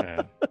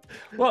know?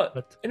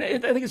 Well, and I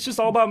think it's just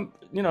all about,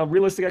 you know,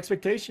 realistic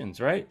expectations,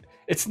 right?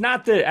 It's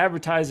not that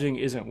advertising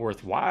isn't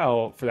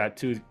worthwhile for that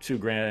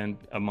 $2,000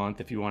 a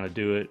month if you want to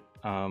do it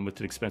with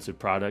an expensive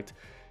product.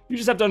 You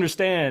just have to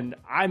understand,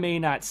 I may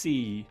not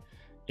see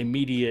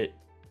immediate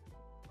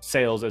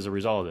sales as a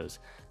result of this.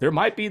 There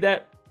might be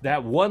that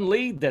one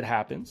lead that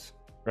happens,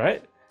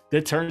 right?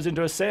 That turns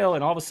into a sale,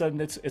 and all of a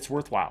sudden it's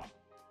worthwhile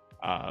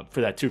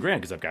for that $2,000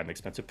 because I've got an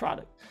expensive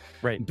product.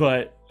 Right.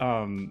 But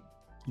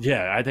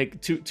yeah, I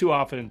think too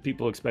often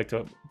people expect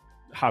to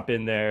hop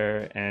in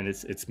there and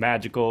it's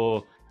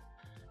magical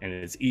and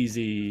it's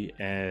easy,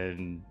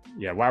 and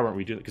yeah, why weren't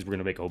we doing it? Because we're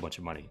gonna make a whole bunch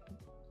of money.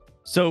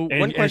 So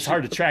and it's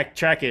hard to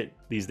track it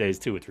these days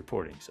too with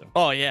reporting.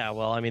 So yeah,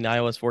 well, I mean,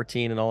 iOS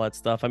 14 and all that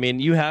stuff. I mean,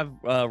 you have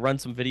run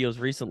some videos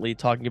recently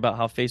talking about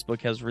how Facebook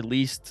has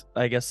released,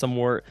 I guess, some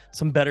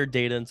better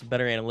data and some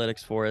better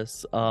analytics for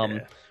us,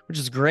 which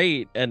is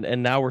great.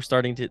 And now we're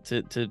starting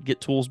to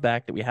get tools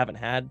back that we haven't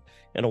had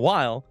in a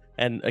while.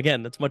 And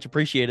again, that's much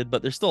appreciated,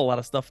 but there's still a lot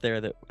of stuff there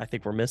that I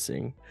think we're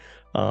missing.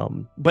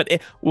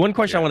 But one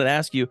question I wanted to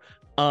ask you.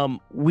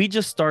 We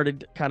just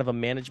started kind of a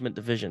management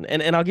division,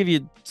 and I'll give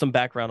you some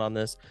background on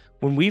this.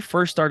 When we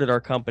first started our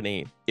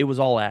company, it was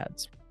all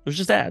ads. It was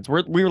just ads.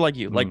 We were like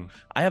you. Like,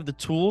 I have the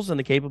tools and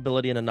the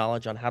capability and the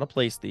knowledge on how to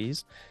place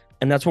these,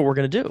 and that's what we're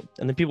going to do.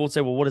 And then people would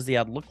say, well, what does the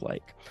ad look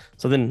like?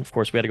 So then, of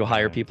course, we had to go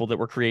hire people that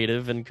were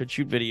creative and could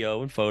shoot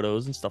video and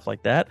photos and stuff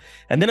like that.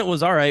 And then it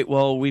was, all right,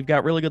 well, we've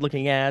got really good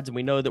looking ads and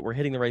we know that we're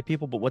hitting the right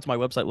people, but what's my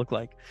website look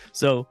like?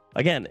 So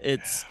again,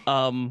 it's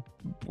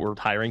we're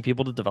hiring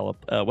people to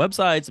develop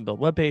websites and build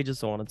web pages,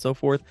 so on and so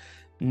forth.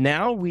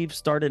 Now we've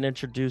started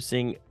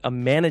introducing a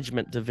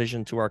management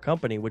division to our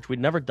company, which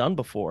we'd never done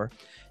before.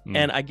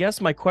 And I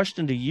guess my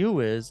question to you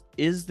is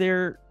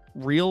there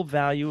real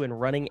value in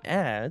running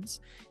ads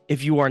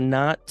if you are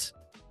not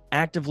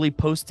actively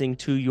posting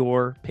to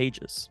your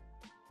pages?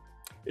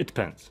 It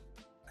depends.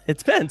 It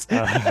depends.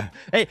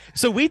 Hey,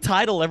 so we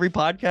title every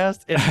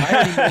podcast, and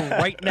I already know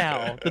right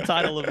now the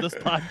title of this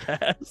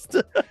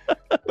podcast.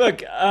 Look,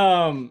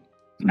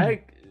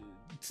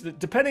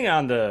 depending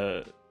on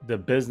the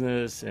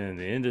business and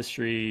the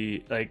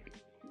industry, like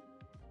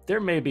there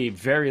may be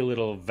very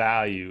little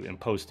value in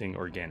posting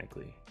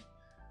organically.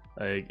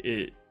 Like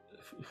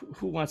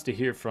who wants to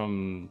hear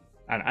from?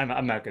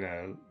 I'm not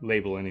gonna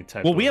label any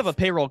type. Well, we have a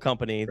payroll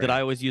company that I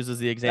always use as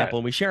the example,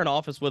 and we share an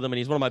office with him, and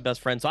he's one of my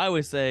best friends. So I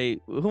always say,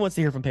 "Who wants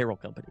to hear from payroll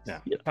companies?" Yeah.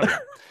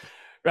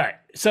 Right.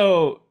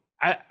 So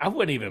I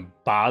wouldn't even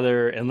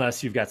bother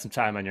unless you've got some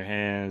time on your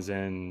hands,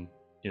 and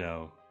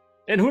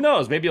and who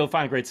knows, maybe you'll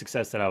find great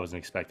success that I wasn't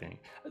expecting.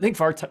 I think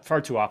far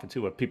too often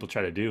too, what people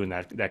try to do in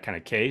that kind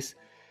of case,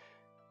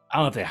 I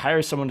don't know if they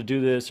hire someone to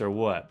do this or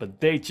what, but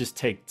they just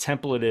take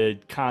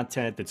templated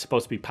content that's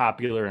supposed to be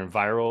popular and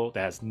viral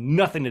that has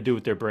nothing to do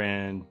with their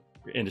brand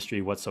or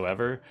industry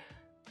whatsoever.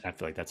 And I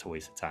feel like that's a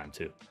waste of time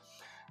too.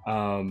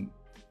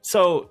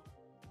 So,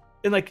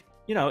 and like,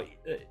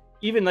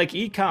 even like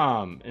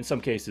e-com in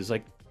some cases,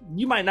 like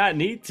you might not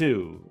need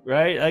to,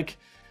 right? Like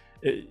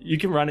you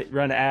can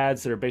run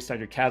ads that are based on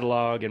your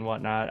catalog and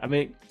whatnot. I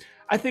mean,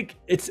 I think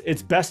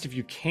it's best if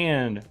you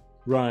can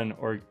run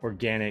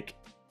organic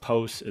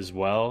posts as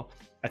well.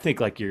 I think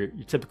like your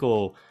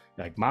typical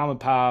like mom and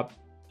pop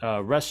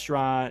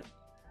restaurant,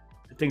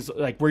 things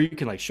like where you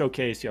can like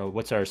showcase,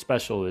 what's our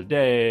special of the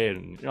day,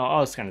 and all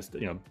this kind of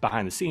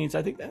behind the scenes.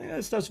 I think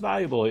that stuff's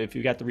valuable if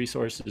you got the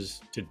resources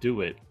to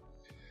do it.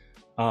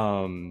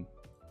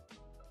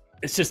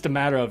 It's just a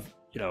matter of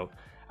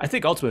I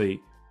think ultimately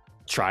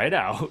try it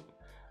out.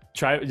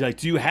 Do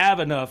you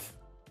have enough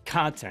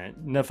content,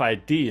 enough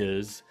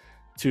ideas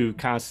to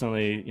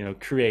constantly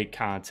create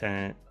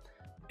content?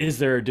 Is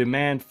there a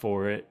demand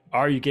for it?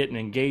 Are you getting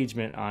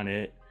engagement on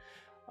it?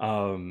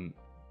 Are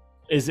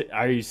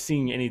you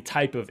seeing any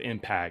type of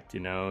impact?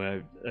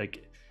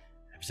 Like,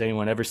 has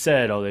anyone ever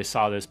said, "Oh, they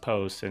saw this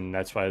post and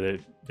that's why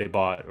they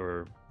bought,"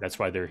 or "That's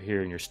why they're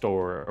here in your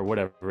store," or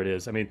whatever it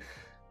is? I mean,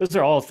 those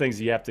are all things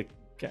you have to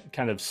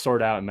kind of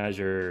sort out and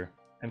measure,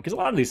 and because a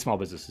lot of these small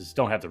businesses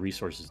don't have the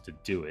resources to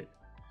do it.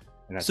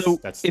 And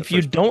that's if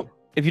you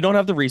don't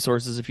have the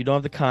resources, if you don't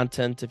have the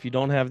content, if you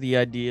don't have the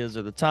ideas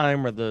or the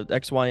time or the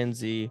X, Y, and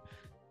Z,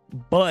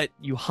 but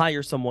you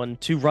hire someone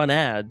to run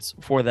ads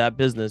for that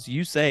business,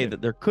 you say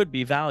that there could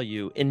be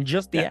value in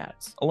just the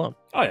ads alone.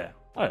 Oh yeah.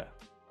 Gotcha.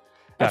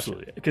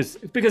 Absolutely.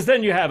 Because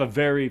then you have a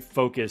very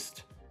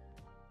focused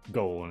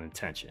goal and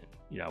intention.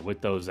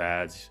 With those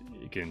ads,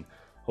 you can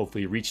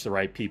hopefully reach the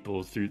right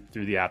people through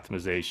the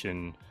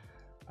optimization.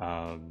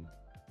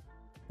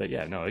 But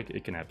yeah, no,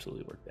 it can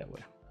absolutely work that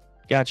way.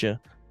 Gotcha.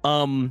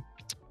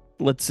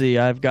 Let's see.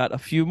 I've got a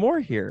few more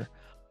here.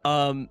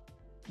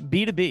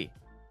 B2B.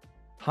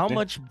 How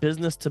much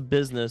business to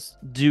business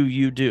do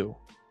you do?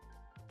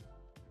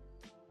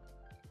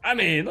 I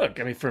mean, look,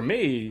 for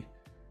me,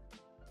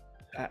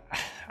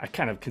 I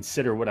kind of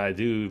consider what I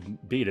do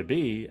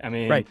B2B. I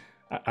mean, right.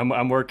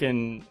 I'm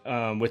working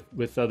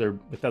with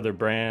other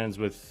brands,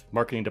 with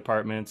marketing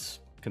departments,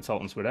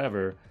 consultants,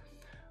 whatever.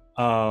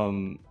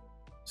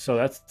 So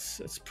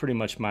that's pretty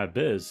much my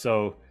biz.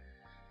 So,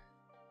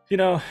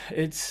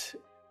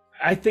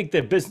 I think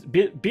that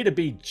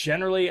B2B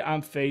generally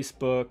on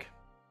Facebook,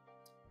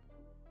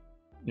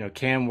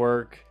 can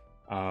work.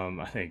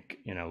 I think,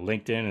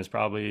 LinkedIn is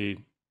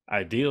probably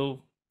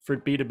ideal for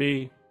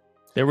B2B.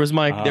 There was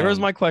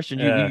my question.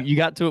 You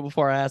got to it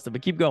before I asked it,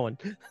 but keep going.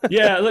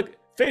 Yeah, look,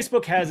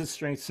 Facebook has its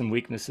strengths and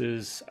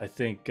weaknesses. I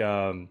think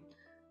the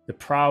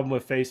problem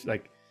with Facebook,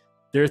 like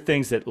there are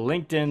things that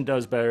LinkedIn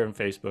does better than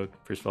Facebook.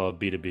 First of all,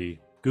 B2B.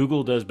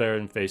 Google does better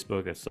than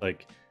Facebook. It's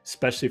like,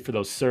 especially for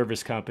those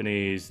service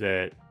companies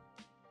that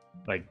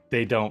like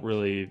they don't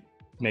really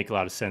make a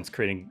lot of sense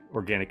creating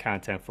organic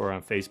content for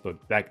on Facebook,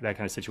 that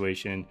kind of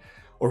situation,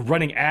 or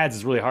running ads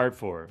is really hard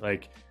for.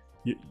 Like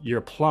you're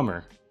a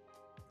plumber.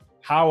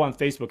 How on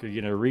Facebook are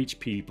you going to reach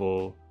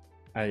people?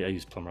 I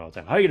use plumber all the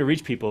time. How are you going to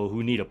reach people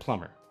who need a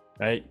plumber,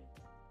 right?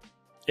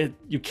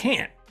 You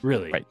can't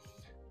really, right?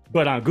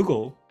 But on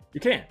Google, you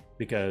can,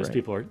 because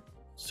people are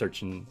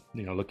searching,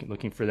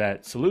 looking for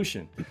that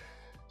solution.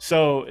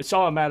 So it's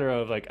all a matter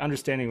of like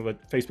understanding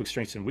what Facebook's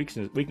strengths and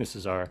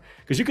weaknesses are,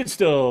 because you could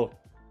still,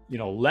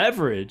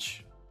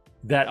 leverage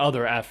that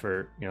other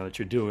effort, that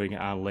you're doing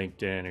on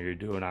LinkedIn or you're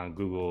doing on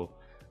Google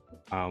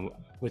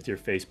with your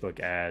Facebook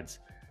ads.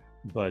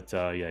 But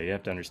you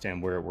have to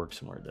understand where it works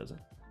and where it doesn't.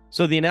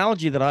 So the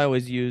analogy that I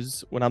always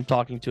use when I'm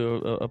talking to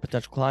a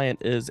potential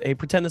client is,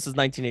 pretend this is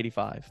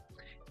 1985.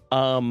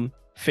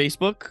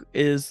 Facebook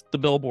is the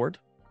billboard.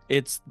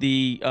 It's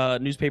the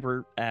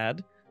newspaper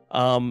ad.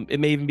 It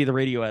may even be the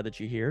radio ad that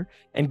you hear.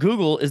 And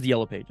Google is the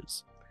yellow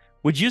pages.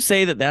 Would you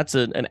say that that's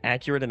an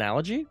accurate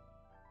analogy?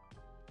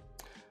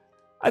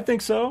 I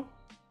think so.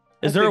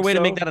 Is there a way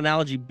to make so. that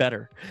analogy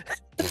better?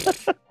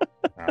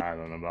 I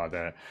don't know about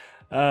that.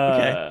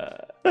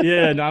 Okay.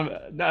 Yeah, no,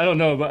 I don't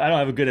know, but I don't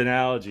have a good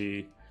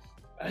analogy.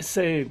 I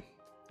say,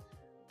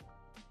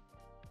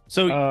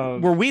 So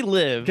where we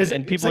live, because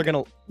and people are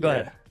gonna go yeah.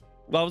 ahead.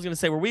 Well, I was gonna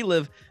say where we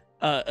live,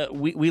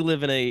 we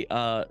live in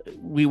a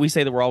we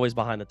say that we're always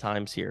behind the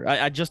times here.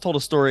 I just told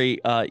a story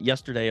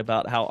yesterday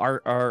about how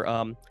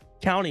our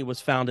county was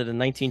founded in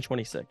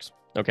 1926.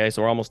 Okay,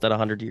 so we're almost at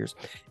 100 years,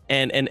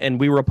 and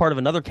we were a part of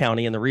another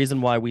county, and the reason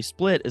why we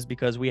split is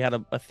because we had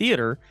a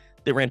theater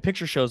that ran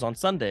picture shows on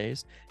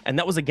Sundays, and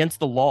that was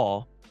against the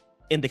law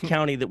in the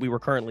county that we were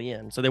currently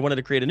in. So they wanted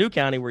to create a new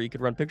county where you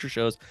could run picture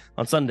shows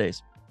on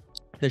Sundays.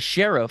 The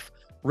sheriff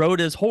rode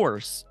his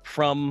horse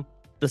from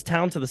this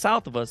town to the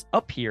south of us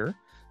up here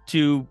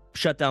to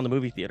shut down the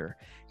movie theater.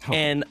 Oh.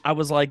 And I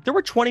was like, there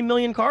were 20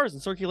 million cars in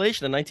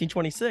circulation in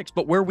 1926,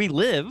 but where we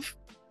live,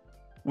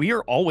 we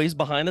are always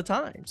behind the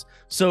times.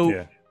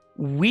 So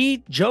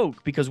we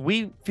joke because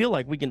we feel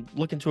like we can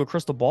look into a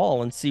crystal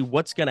ball and see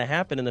what's going to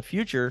happen in the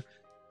future,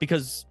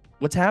 because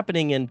what's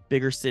happening in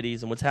bigger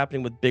cities and what's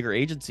happening with bigger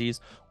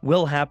agencies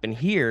will happen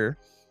here,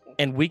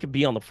 and we could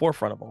be on the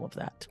forefront of all of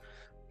that.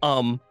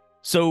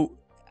 So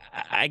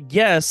I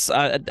guess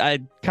I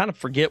kind of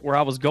forget where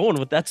I was going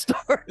with that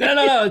story.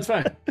 No, it's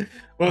fine.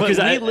 Well, because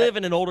we live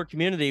in an older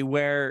community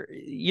where,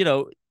 you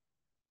know,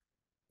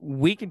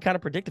 we can kind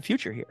of predict the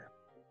future here.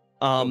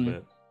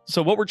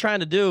 So what we're trying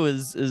to do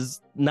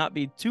is not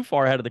be too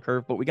far ahead of the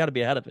curve, but we got to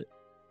be ahead of it.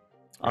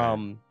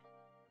 Right.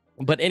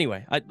 But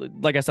anyway,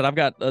 like I said, I've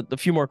got a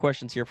few more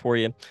questions here for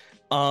you.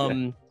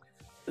 So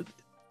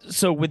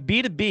with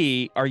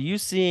B2B, are you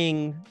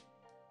seeing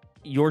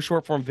your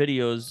short form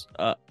videos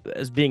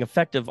as being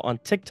effective on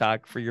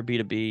TikTok for your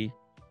B2B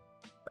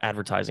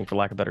advertising, for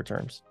lack of better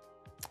terms?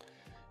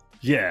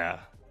 Yeah.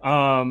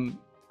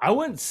 I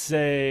wouldn't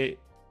say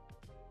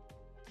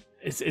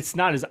it's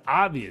not as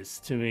obvious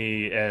to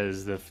me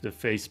as the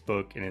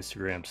Facebook and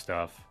Instagram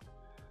stuff.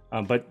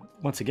 But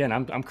once again,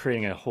 I'm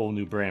creating a whole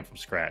new brand from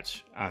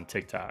scratch on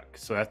TikTok.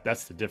 So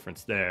that's the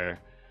difference there.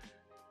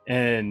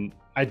 And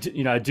I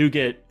do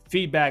get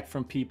feedback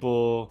from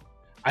people.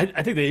 I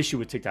think the issue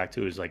with TikTok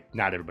too is like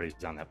not everybody's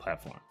on that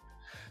platform.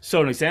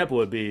 So an example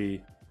would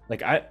be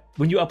like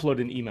when you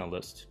upload an email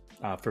list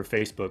for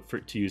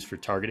Facebook to use for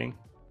targeting,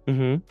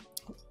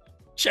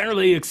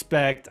 generally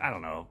expect, I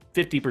don't know,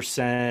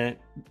 50%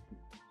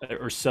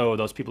 or so of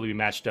those people to be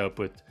matched up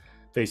with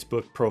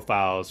Facebook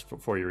profiles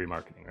for your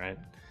remarketing, right?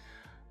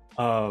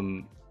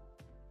 And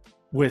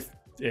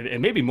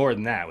maybe more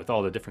than that with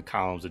all the different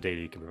columns of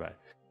data you can provide.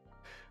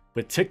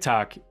 But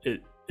TikTok,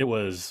 it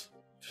was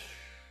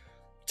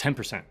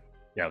 10%.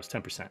 Yeah, it was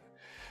 10%.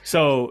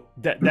 So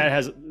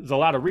there's a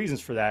lot of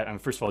reasons for that. I mean,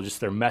 first of all, just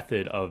their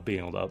method of being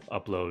able to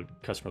upload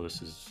customer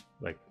lists is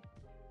like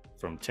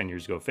from 10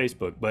 years ago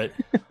Facebook, but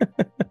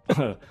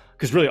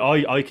because really all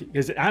you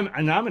because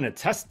I'm in a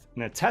test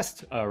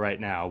right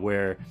now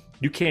where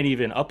you can't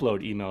even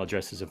upload email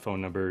addresses and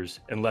phone numbers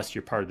unless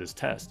you're part of this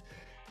test.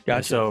 Gotcha.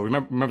 And so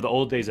remember the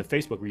old days of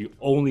Facebook where you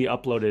only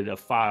uploaded a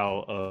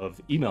file of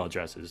email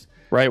addresses.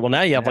 Right. Well,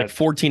 now you have like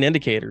 14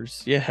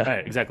 indicators. Yeah.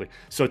 Right. Exactly.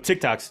 So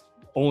TikTok's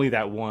only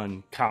that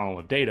one column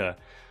of data.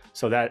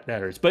 So that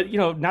hurts. But you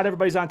know, not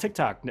everybody's on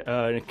TikTok.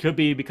 It could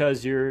be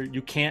because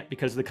you can't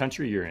because of the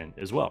country you're in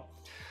as well.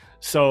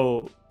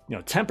 So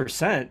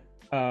 10%.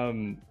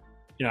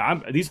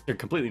 These are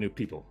completely new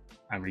people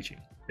I'm reaching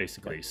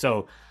basically.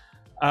 So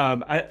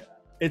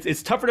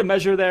it's tougher to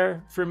measure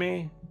there for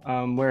me.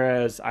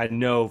 Whereas I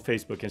know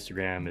Facebook,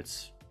 Instagram,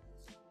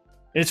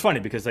 it's funny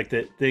because like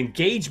the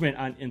engagement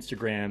on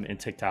Instagram and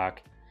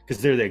TikTok,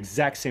 because they're the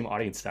exact same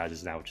audience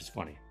sizes now, which is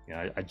funny.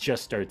 I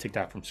just started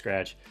TikTok from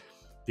scratch.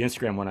 The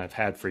Instagram one I've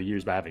had for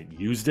years, but I haven't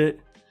used it.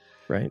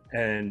 Right.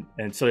 And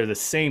so they're the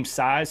same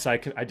size. So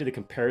I did a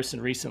comparison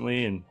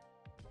recently, and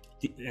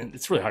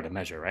it's really hard to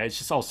measure, right? It's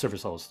just all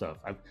surface level stuff.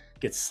 I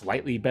get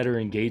slightly better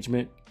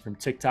engagement from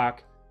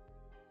TikTok.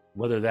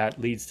 Whether that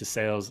leads to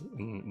sales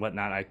and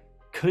whatnot, I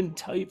couldn't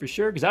tell you for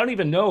sure because I don't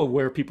even know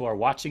where people are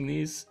watching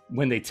these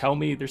when they tell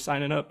me they're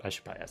signing up. I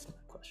should probably ask them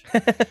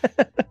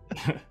that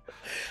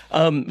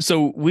question.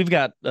 So we've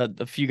got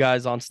a few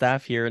guys on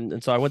staff here,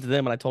 and so I went to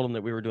them and I told them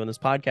that we were doing this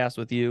podcast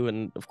with you,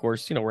 and of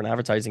course, we're an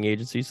advertising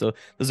agency, so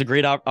there's a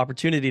great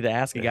opportunity to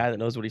ask a guy that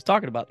knows what he's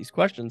talking about these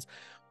questions.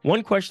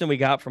 One question we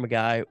got from a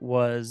guy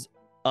was,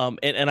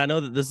 and I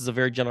know that this is a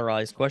very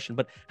generalized question,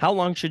 but how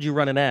long should you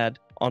run an ad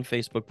on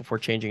Facebook before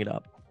changing it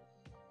up?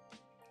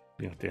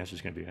 The answer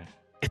is going to be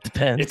it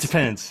depends. It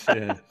depends.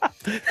 Yeah.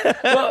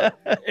 Well,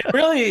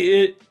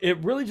 it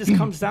really just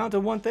comes down to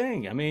one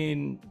thing. I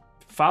mean,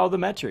 follow the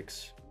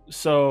metrics.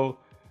 So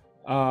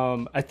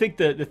I think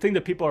the thing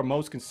that people are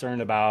most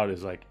concerned about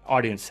is like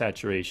audience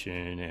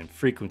saturation and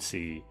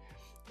frequency,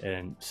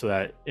 and so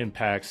that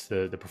impacts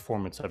the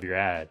performance of your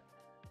ad.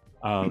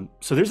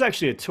 So there's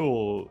actually a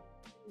tool,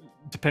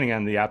 depending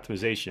on the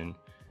optimization.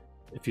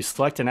 If you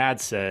select an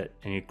ad set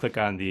and you click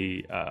on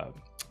the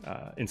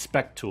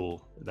inspect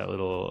tool, that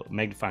little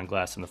magnifying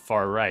glass on the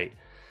far right,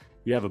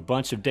 you have a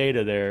bunch of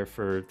data there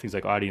for things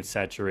like audience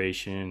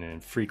saturation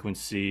and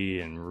frequency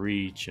and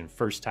reach and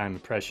first time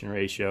impression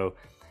ratio.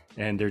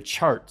 And they're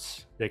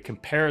charts that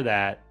compare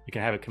that. You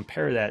can have it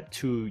compare that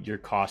to your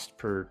cost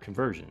per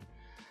conversion.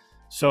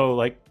 So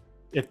like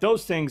if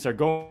those things are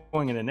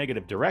going in a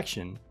negative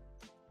direction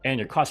and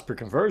your cost per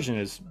conversion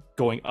is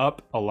going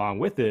up along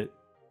with it,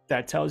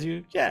 that tells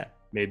you, yeah,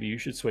 maybe you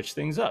should switch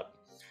things up.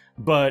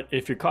 But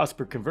if your cost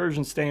per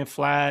conversion staying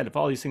flat, if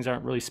all these things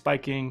aren't really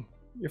spiking,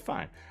 you're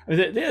fine. I mean,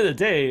 at the end of the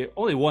day,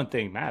 only one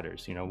thing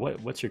matters. You know,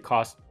 what's your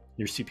cost,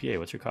 your CPA?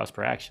 What's your cost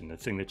per action? The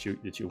thing that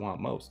you want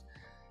most.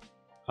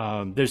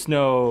 There's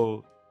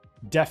no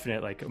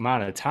definite like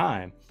amount of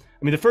time.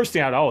 I mean, the first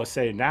thing I'd always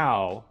say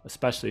now,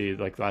 especially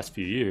like the last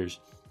few years,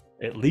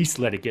 at least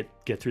let it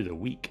get through the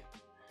week.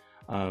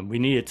 We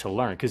need it to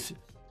learn, because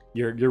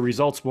your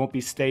results won't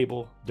be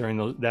stable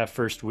during that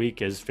first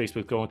week as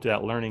Facebook going through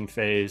that learning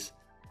phase,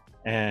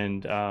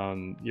 and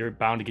you're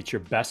bound to get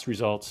your best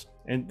results.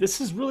 And this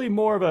is really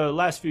more of a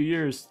last few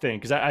years thing,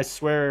 because I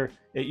swear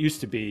it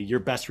used to be your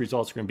best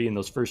results are going to be in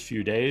those first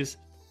few days.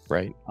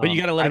 Right. But you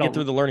got to let it get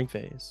through the learning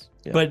phase.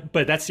 Yeah.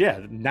 But that's,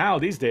 now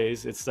these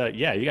days it's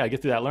you got to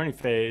get through that learning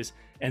phase,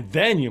 and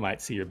then you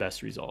might see your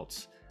best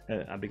results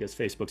because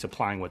Facebook's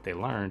applying what they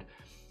learned.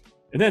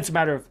 And then it's a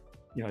matter of,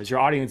 is your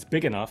audience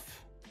big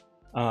enough?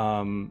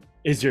 Or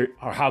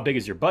how big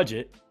is your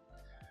budget?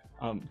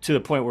 To the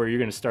point where you're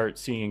going to start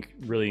seeing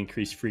really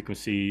increased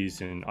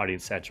frequencies and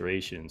audience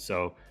saturation.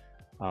 So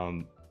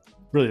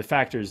really the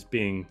factors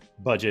being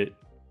budget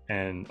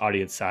and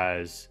audience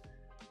size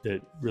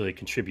that really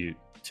contribute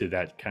to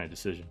that kind of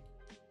decision.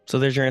 So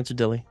there's your answer,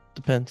 Dilly.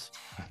 Depends.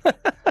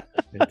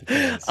 It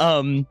depends.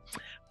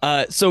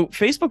 So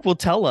Facebook will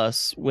tell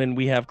us when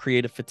we have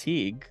creative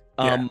fatigue.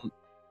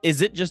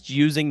 Is it just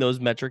using those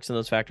metrics and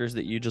those factors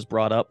that you just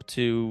brought up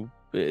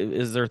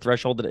is there a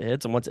threshold that it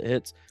hits, and once it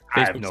hits,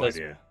 Facebook I have no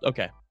idea.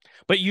 Okay.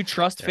 But you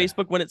trust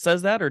Facebook when it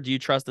says that, or do you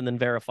trust and then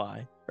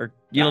verify, or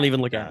you don't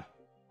even look at it?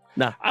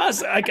 Nah.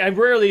 Honestly, I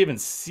rarely even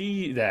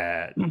see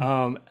that.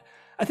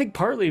 I think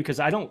partly because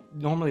I don't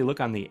normally look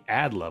on the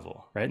ad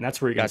level, right? And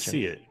that's where you're going to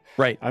see it.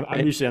 Right.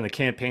 I'm usually on the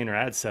campaign or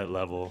ad set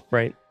level.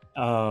 Right.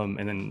 And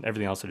then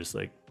everything else I just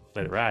like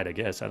let it ride, I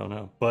guess. I don't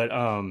know. But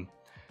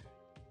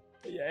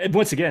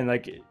once again,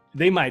 like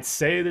they might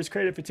say there's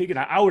creative fatigue, and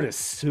I would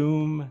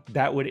assume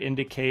that would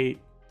indicate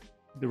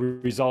the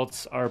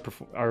results are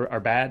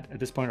bad at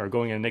this point, or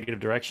going in a negative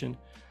direction.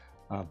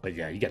 But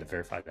yeah, you got to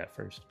verify that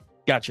first.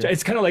 Gotcha.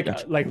 It's kind of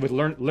like with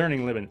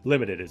learning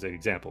limited as an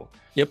example.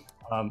 Yep.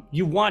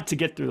 You want to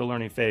get through the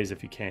learning phase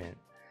if you can,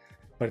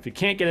 but if you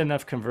can't get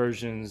enough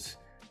conversions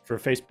for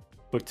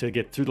Facebook to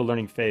get through the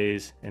learning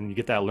phase, and you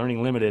get that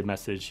learning limited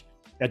message,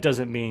 that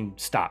doesn't mean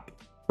stop.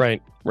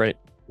 Right.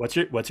 What's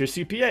your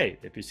CPA?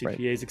 If your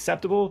CPA is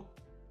acceptable,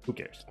 who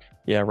cares?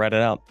 Yeah, write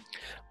it out.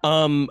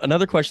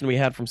 Another question we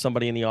had from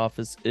somebody in the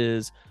office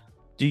is,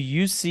 do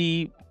you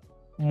see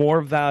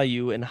more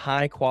value in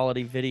high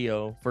quality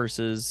video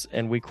versus,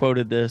 and we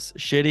quoted this,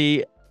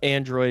 shitty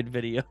Android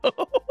video?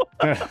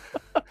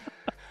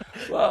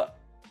 Well,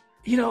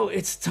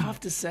 it's tough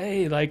to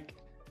say. Like,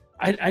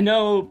 I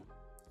know,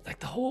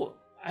 like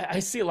I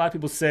see a lot of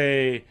people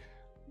say,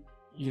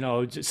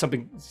 just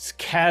something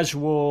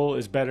casual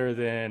is better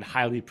than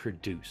highly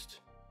produced,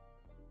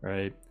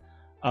 right?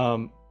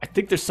 I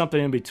think there's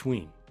something in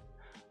between,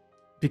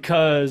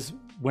 because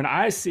when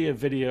I see a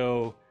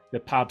video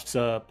that pops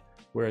up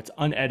where it's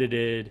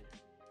unedited,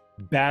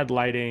 bad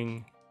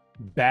lighting,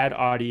 bad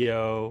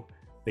audio,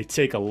 they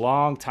take a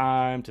long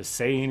time to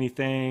say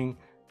anything,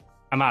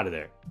 I'm out of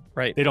there.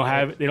 Right. They don't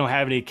have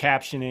any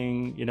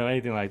captioning,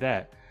 anything like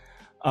that.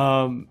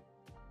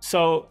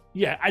 So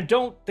yeah, I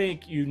don't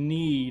think you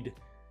need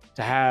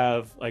to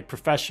have like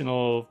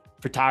professional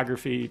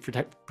photography,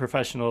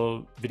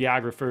 professional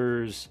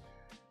videographers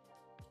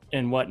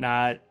and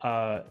whatnot,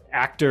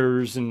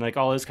 actors and like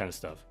all this kind of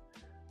stuff.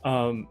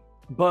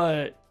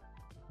 But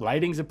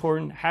lighting's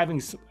important.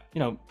 Having,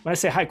 when I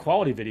say high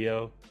quality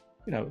video,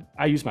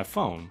 I use my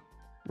phone.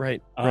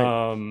 Right.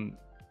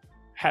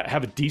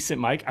 Have a decent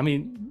mic. I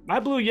mean, my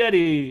Blue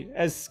Yeti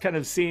has kind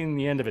of seen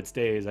the end of its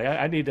days.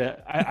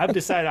 I've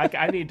decided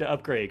I need to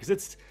upgrade,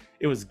 because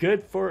it was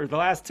good for the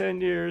last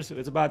 10 years.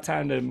 It's about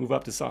time to move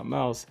up to something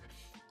else.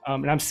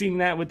 And I'm seeing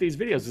that with these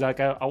videos. It's like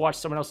I watch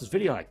someone else's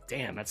video, like,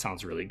 damn, that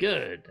sounds really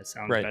good. That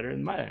sounds better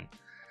than mine.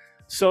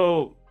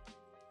 So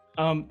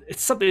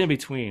it's something in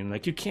between.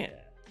 Like, you can't.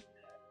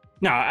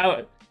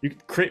 Now, you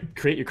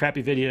create your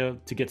crappy video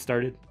to get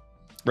started.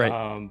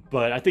 Right.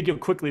 But I think you'll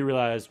quickly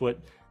realize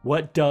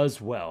what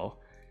does well,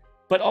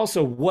 but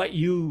also what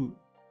you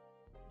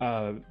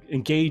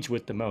engage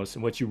with the most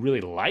and what you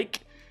really like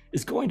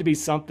is going to be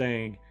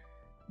something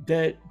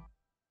that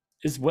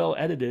is well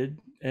edited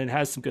and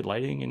has some good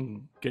lighting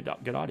and good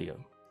audio.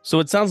 So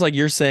it sounds like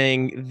you're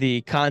saying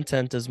the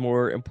content is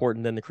more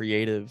important than the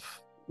creative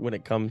when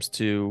it comes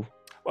to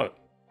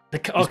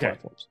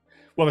platforms.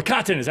 Well, the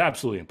content is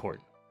absolutely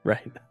important.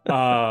 Right.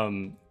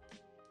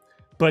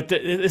 But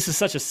this is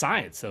such a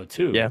science, though,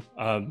 too. Yeah.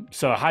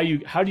 So how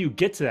do you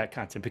get to that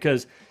content?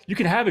 Because you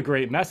can have a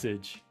great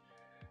message,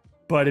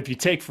 but if you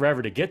take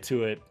forever to get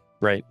to it,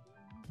 right,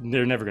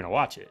 they're never going to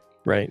watch it.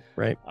 Right.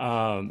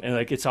 And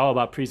like it's all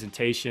about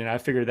presentation. I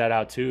figured that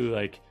out too.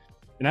 Like,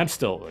 and I'm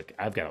still like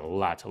I've got a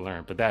lot to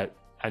learn, but that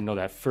I know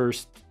that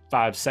first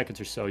 5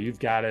 seconds or so, you've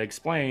got to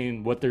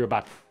explain what they're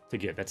about to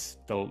get. That's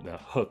the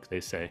hook,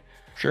 they say.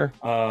 Sure.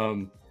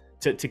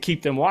 To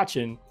keep them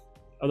watching.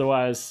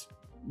 Otherwise,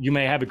 you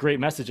may have a great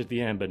message at the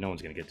end, but no one's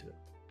going to get to it.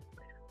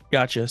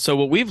 Gotcha. So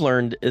what we've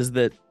learned is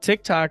that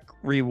TikTok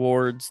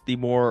rewards the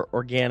more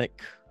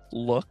organic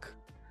look,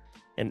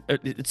 and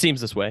it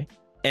seems this way,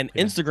 and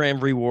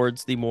Instagram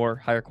rewards the more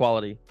higher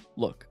quality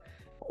look.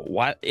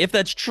 Why? If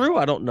that's true,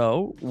 I don't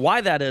know.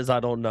 Why that is, I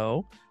don't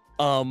know.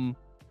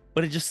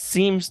 But it just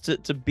seems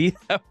to be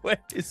that way.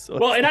 So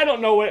well, and I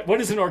don't know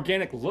what is an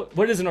organic look.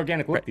 What is an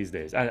organic look these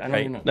days? I don't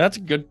even know. That's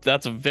good.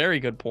 That's a very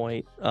good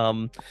point.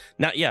 Now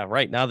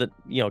that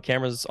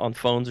cameras on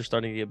phones are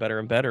starting to get better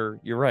and better.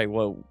 You're right.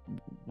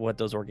 What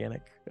does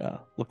organic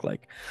look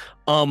like?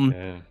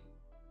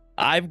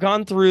 I've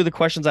gone through the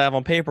questions I have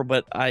on paper,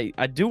 but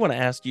I do want to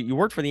ask you. You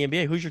worked for the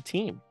NBA. Who's your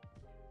team?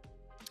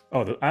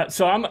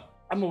 So I'm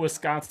a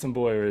Wisconsin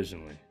boy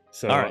originally.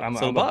 So, right, I'm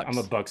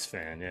a Bucks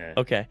fan. Yeah.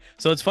 Okay.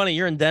 So it's funny.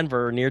 You're in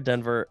Denver, near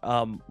Denver.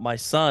 My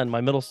son,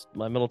 my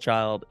middle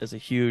child, is a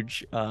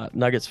huge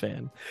Nuggets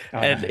fan,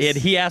 and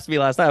he asked me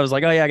last night. I was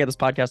like, "Oh yeah, I got this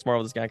podcast tomorrow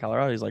with this guy in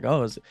Colorado." He's like,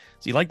 "Oh, does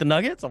he like the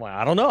Nuggets?" I'm like,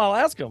 "I don't know. I'll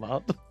ask him."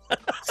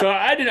 So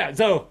I did not.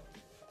 So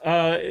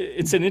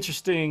it's an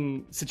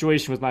interesting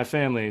situation with my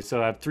family.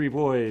 So I have 3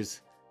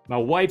 boys. My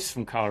wife's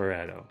from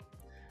Colorado.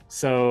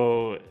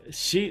 So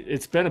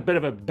it's been a bit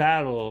of a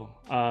battle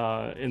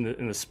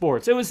in the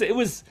sports.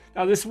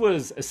 Now this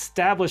was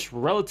established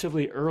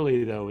relatively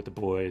early though with the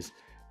boys.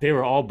 They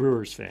were all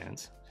Brewers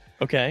fans.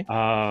 Okay.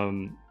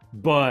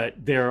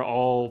 But they're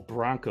all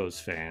Broncos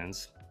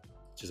fans,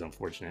 which is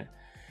unfortunate.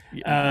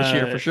 This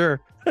year for sure.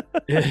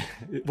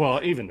 Well,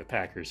 even the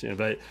Packers,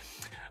 but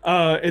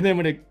and then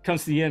when it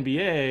comes to the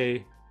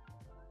NBA,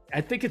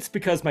 I think it's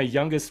because my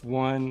youngest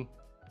one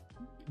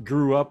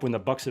grew up when the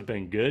Bucks have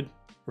been good.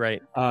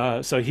 Right.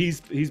 So he's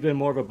been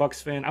more of a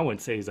Bucks fan. I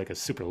wouldn't say he's like a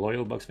super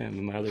loyal Bucks fan,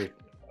 but my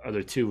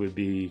other 2 would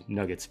be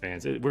Nuggets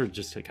fans. We're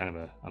just kind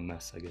of a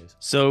mess, I guess.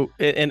 So,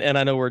 and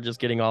I know we're just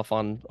getting off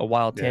on a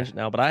wild tangent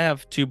now, but I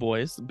have 2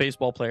 boys,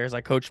 baseball players. I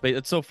coach.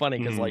 It's so funny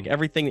because like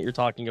everything that you're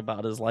talking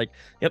about is like,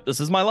 yep, this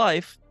is my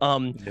life.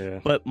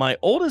 But my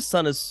oldest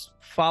son has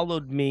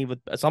followed me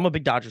so I'm a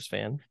big Dodgers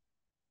fan.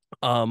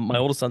 My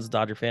oldest son's a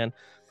Dodger fan.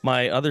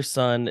 My other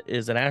son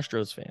is an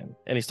Astros fan,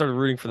 and he started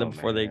rooting for them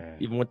before they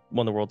even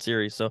won the World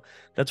Series. So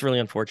that's really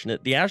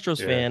unfortunate. The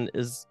Astros fan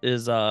is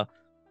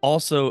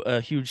also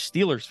a huge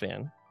Steelers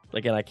fan.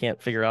 Again, I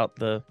can't figure out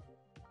the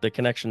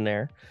connection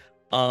there.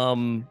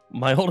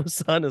 My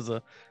oldest son is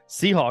a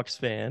Seahawks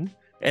fan,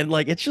 and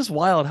like it's just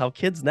wild how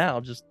kids now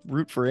just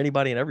root for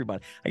anybody and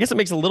everybody. I guess it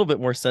makes a little bit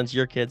more sense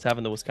your kids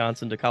having the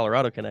Wisconsin to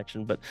Colorado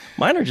connection, but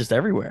mine are just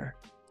everywhere.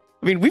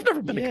 I mean, we've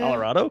never been to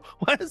Colorado.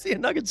 Why is he a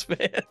Nuggets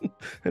fan?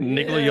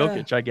 Nikola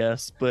Jokic, I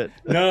guess, but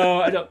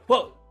no, I don't.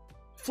 Well,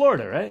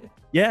 Florida, right?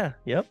 Yeah.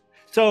 Yep.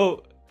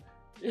 So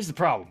here's the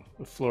problem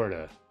with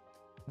Florida.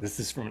 This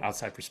is from an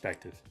outside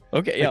perspective.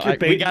 Okay,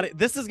 we got it.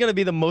 This is going to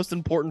be the most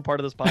important part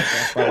of this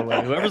podcast, by the way.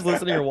 Whoever's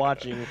listening or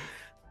watching,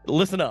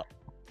 listen up.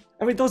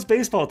 I mean, those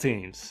baseball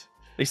teams.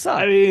 They suck.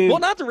 I mean, well,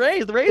 not the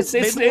Rays. The Rays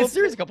made the World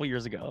Series a couple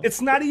years ago. It's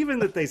not even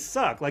that they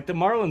suck. Like the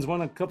Marlins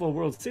won a couple of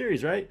World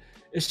Series, right?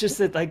 It's just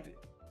that like.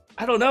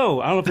 I don't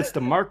know if it's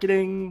the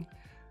marketing.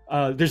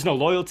 There's no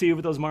loyalty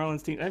with those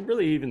Marlins teams. And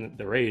really, even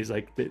the Rays,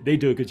 like they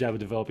do a good job of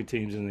developing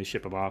teams and they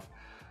ship them off.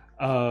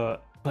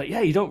 But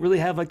yeah, you don't really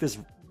have like this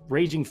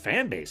raging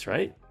fan base,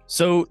 right?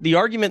 So the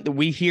argument that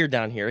we hear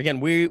down here, again,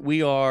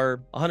 we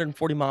are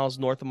 140 miles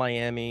north of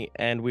Miami,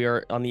 and we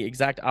are on the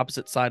exact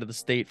opposite side of the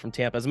state from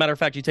Tampa. As a matter of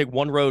fact, you take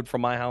one road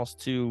from my house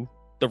to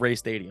the Ray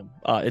Stadium.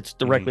 It's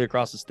directly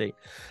across the state.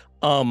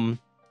 The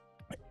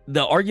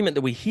argument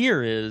that we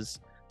hear is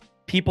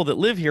people that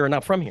live here are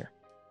not from here.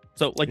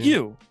 So like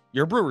you're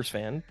a Brewers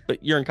fan,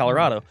 but you're in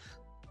Colorado.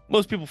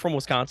 Most people from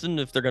Wisconsin,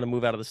 if they're going to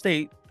move out of the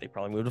state, they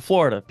probably move to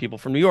Florida. People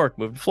from New York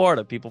move to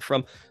Florida. People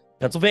from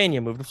Pennsylvania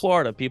move to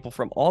Florida. People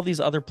from all these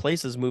other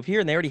places move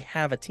here, and they already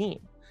have a team.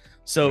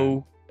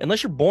 So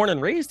unless you're born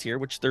and raised here,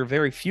 which there are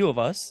very few of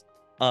us,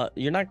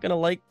 you're not going to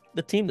like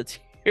the team that's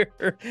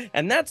here.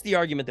 And that's the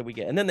argument that we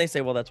get. And then they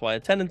say, well, that's why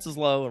attendance is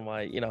low, and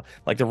why,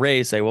 like the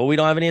Rays say, well, we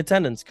don't have any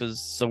attendance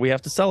so we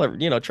have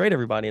to trade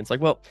everybody. And it's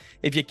like, well,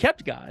 if you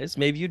kept guys,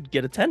 maybe you'd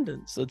get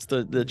attendance. It's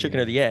the chicken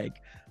or the egg.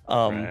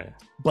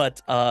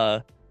 But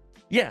I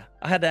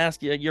had to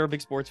ask you. You're a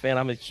big sports fan.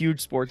 I'm a huge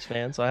sports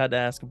fan, so I had to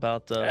ask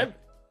about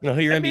who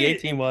your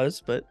NBA team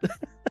was. But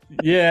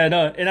and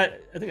I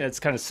think that's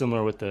kind of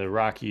similar with the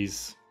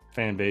Rockies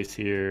fan base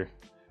here.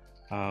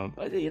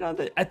 But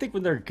I think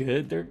when they're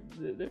good, they're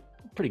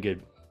pretty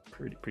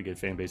good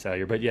fan base out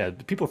here. But yeah,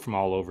 the people from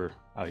all over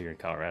out here in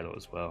Colorado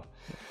as well.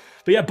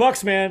 But yeah,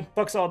 Bucks, man,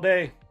 Bucks all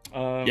day.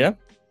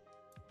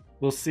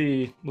 we'll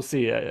see. We'll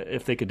see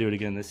if they could do it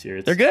again this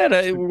year. They're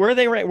good. Where are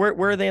they right?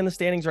 Where are they in the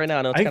standings right now?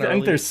 I know it's I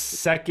think they're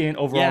second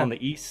overall in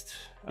the East.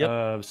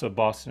 Yep. So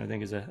Boston, I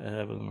think, is ahead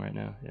of them right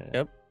now. Yeah.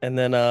 Yep. And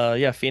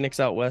then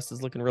Phoenix out west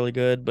is looking really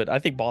good, but I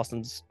think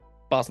Boston's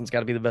got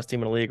to be the best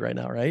team in the league right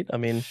now, right? I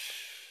mean,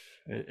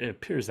 it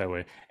appears that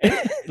way.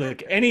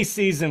 Look, any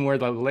season where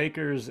the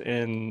Lakers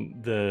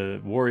and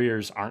the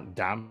Warriors aren't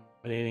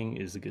dominating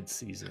is a good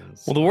season.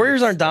 So well, the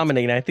Warriors aren't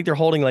dominating. I think they're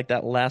holding like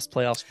that last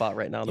playoff spot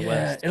right now in the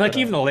West. And like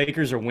even the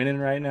Lakers are winning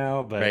right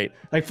now, but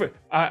like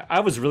I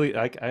was really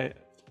like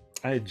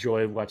I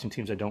enjoy watching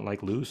teams I don't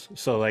like lose.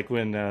 So like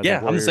when the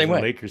Warriors I'm the same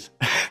way. Lakers,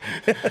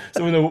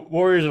 so when the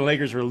Warriors and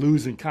Lakers were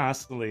losing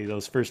constantly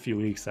those first few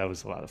weeks, that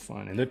was a lot of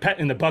fun.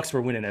 And the Bucks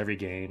were winning every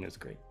game. It was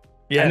great.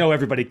 Yeah, I know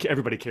everybody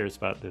cares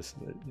about this.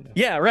 But,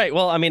 Yeah, right.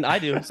 Well, I mean, I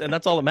do, and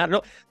that's all that matters.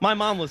 My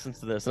mom listens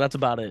to this, and that's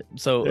about it.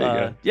 So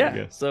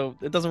so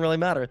it doesn't really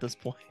matter at this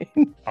point.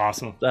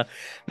 Awesome.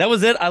 That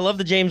was it. I love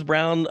the James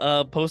Brown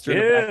poster in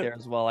the back there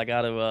as well. I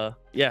got to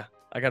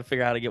I got to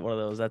figure out how to get one of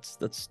those.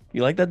 That's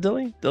you like that,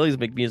 Dilly? Dilly's a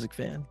big music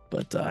fan,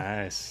 but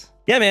nice.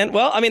 Yeah, man.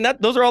 Well, I mean,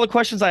 those are all the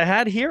questions I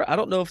had here. I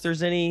don't know if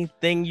there's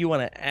anything you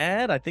want to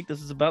add. I think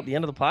this is about the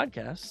end of the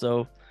podcast.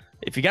 So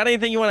if you got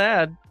anything you want to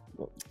add,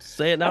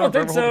 say it now. I don't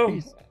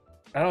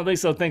think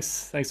so.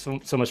 Thanks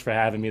so much for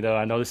having me, though.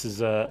 I know this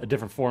is a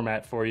different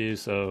format for you,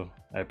 so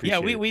I appreciate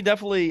it. Yeah, we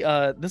definitely,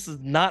 this is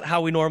not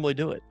how we normally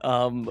do it.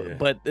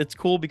 But it's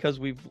cool because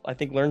I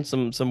think, learned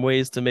some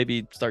ways to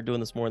maybe start doing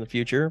this more in the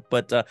future.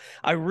 But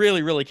I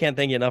really, really can't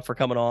thank you enough for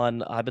coming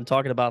on. I've been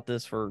talking about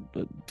this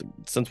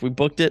since we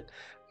booked it.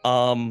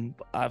 I'm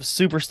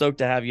super stoked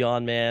to have you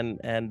on, man.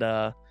 And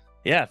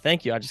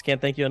thank you. I just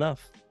can't thank you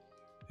enough.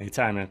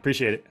 Anytime, man.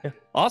 Appreciate it. Yeah.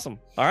 Awesome.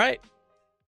 All right.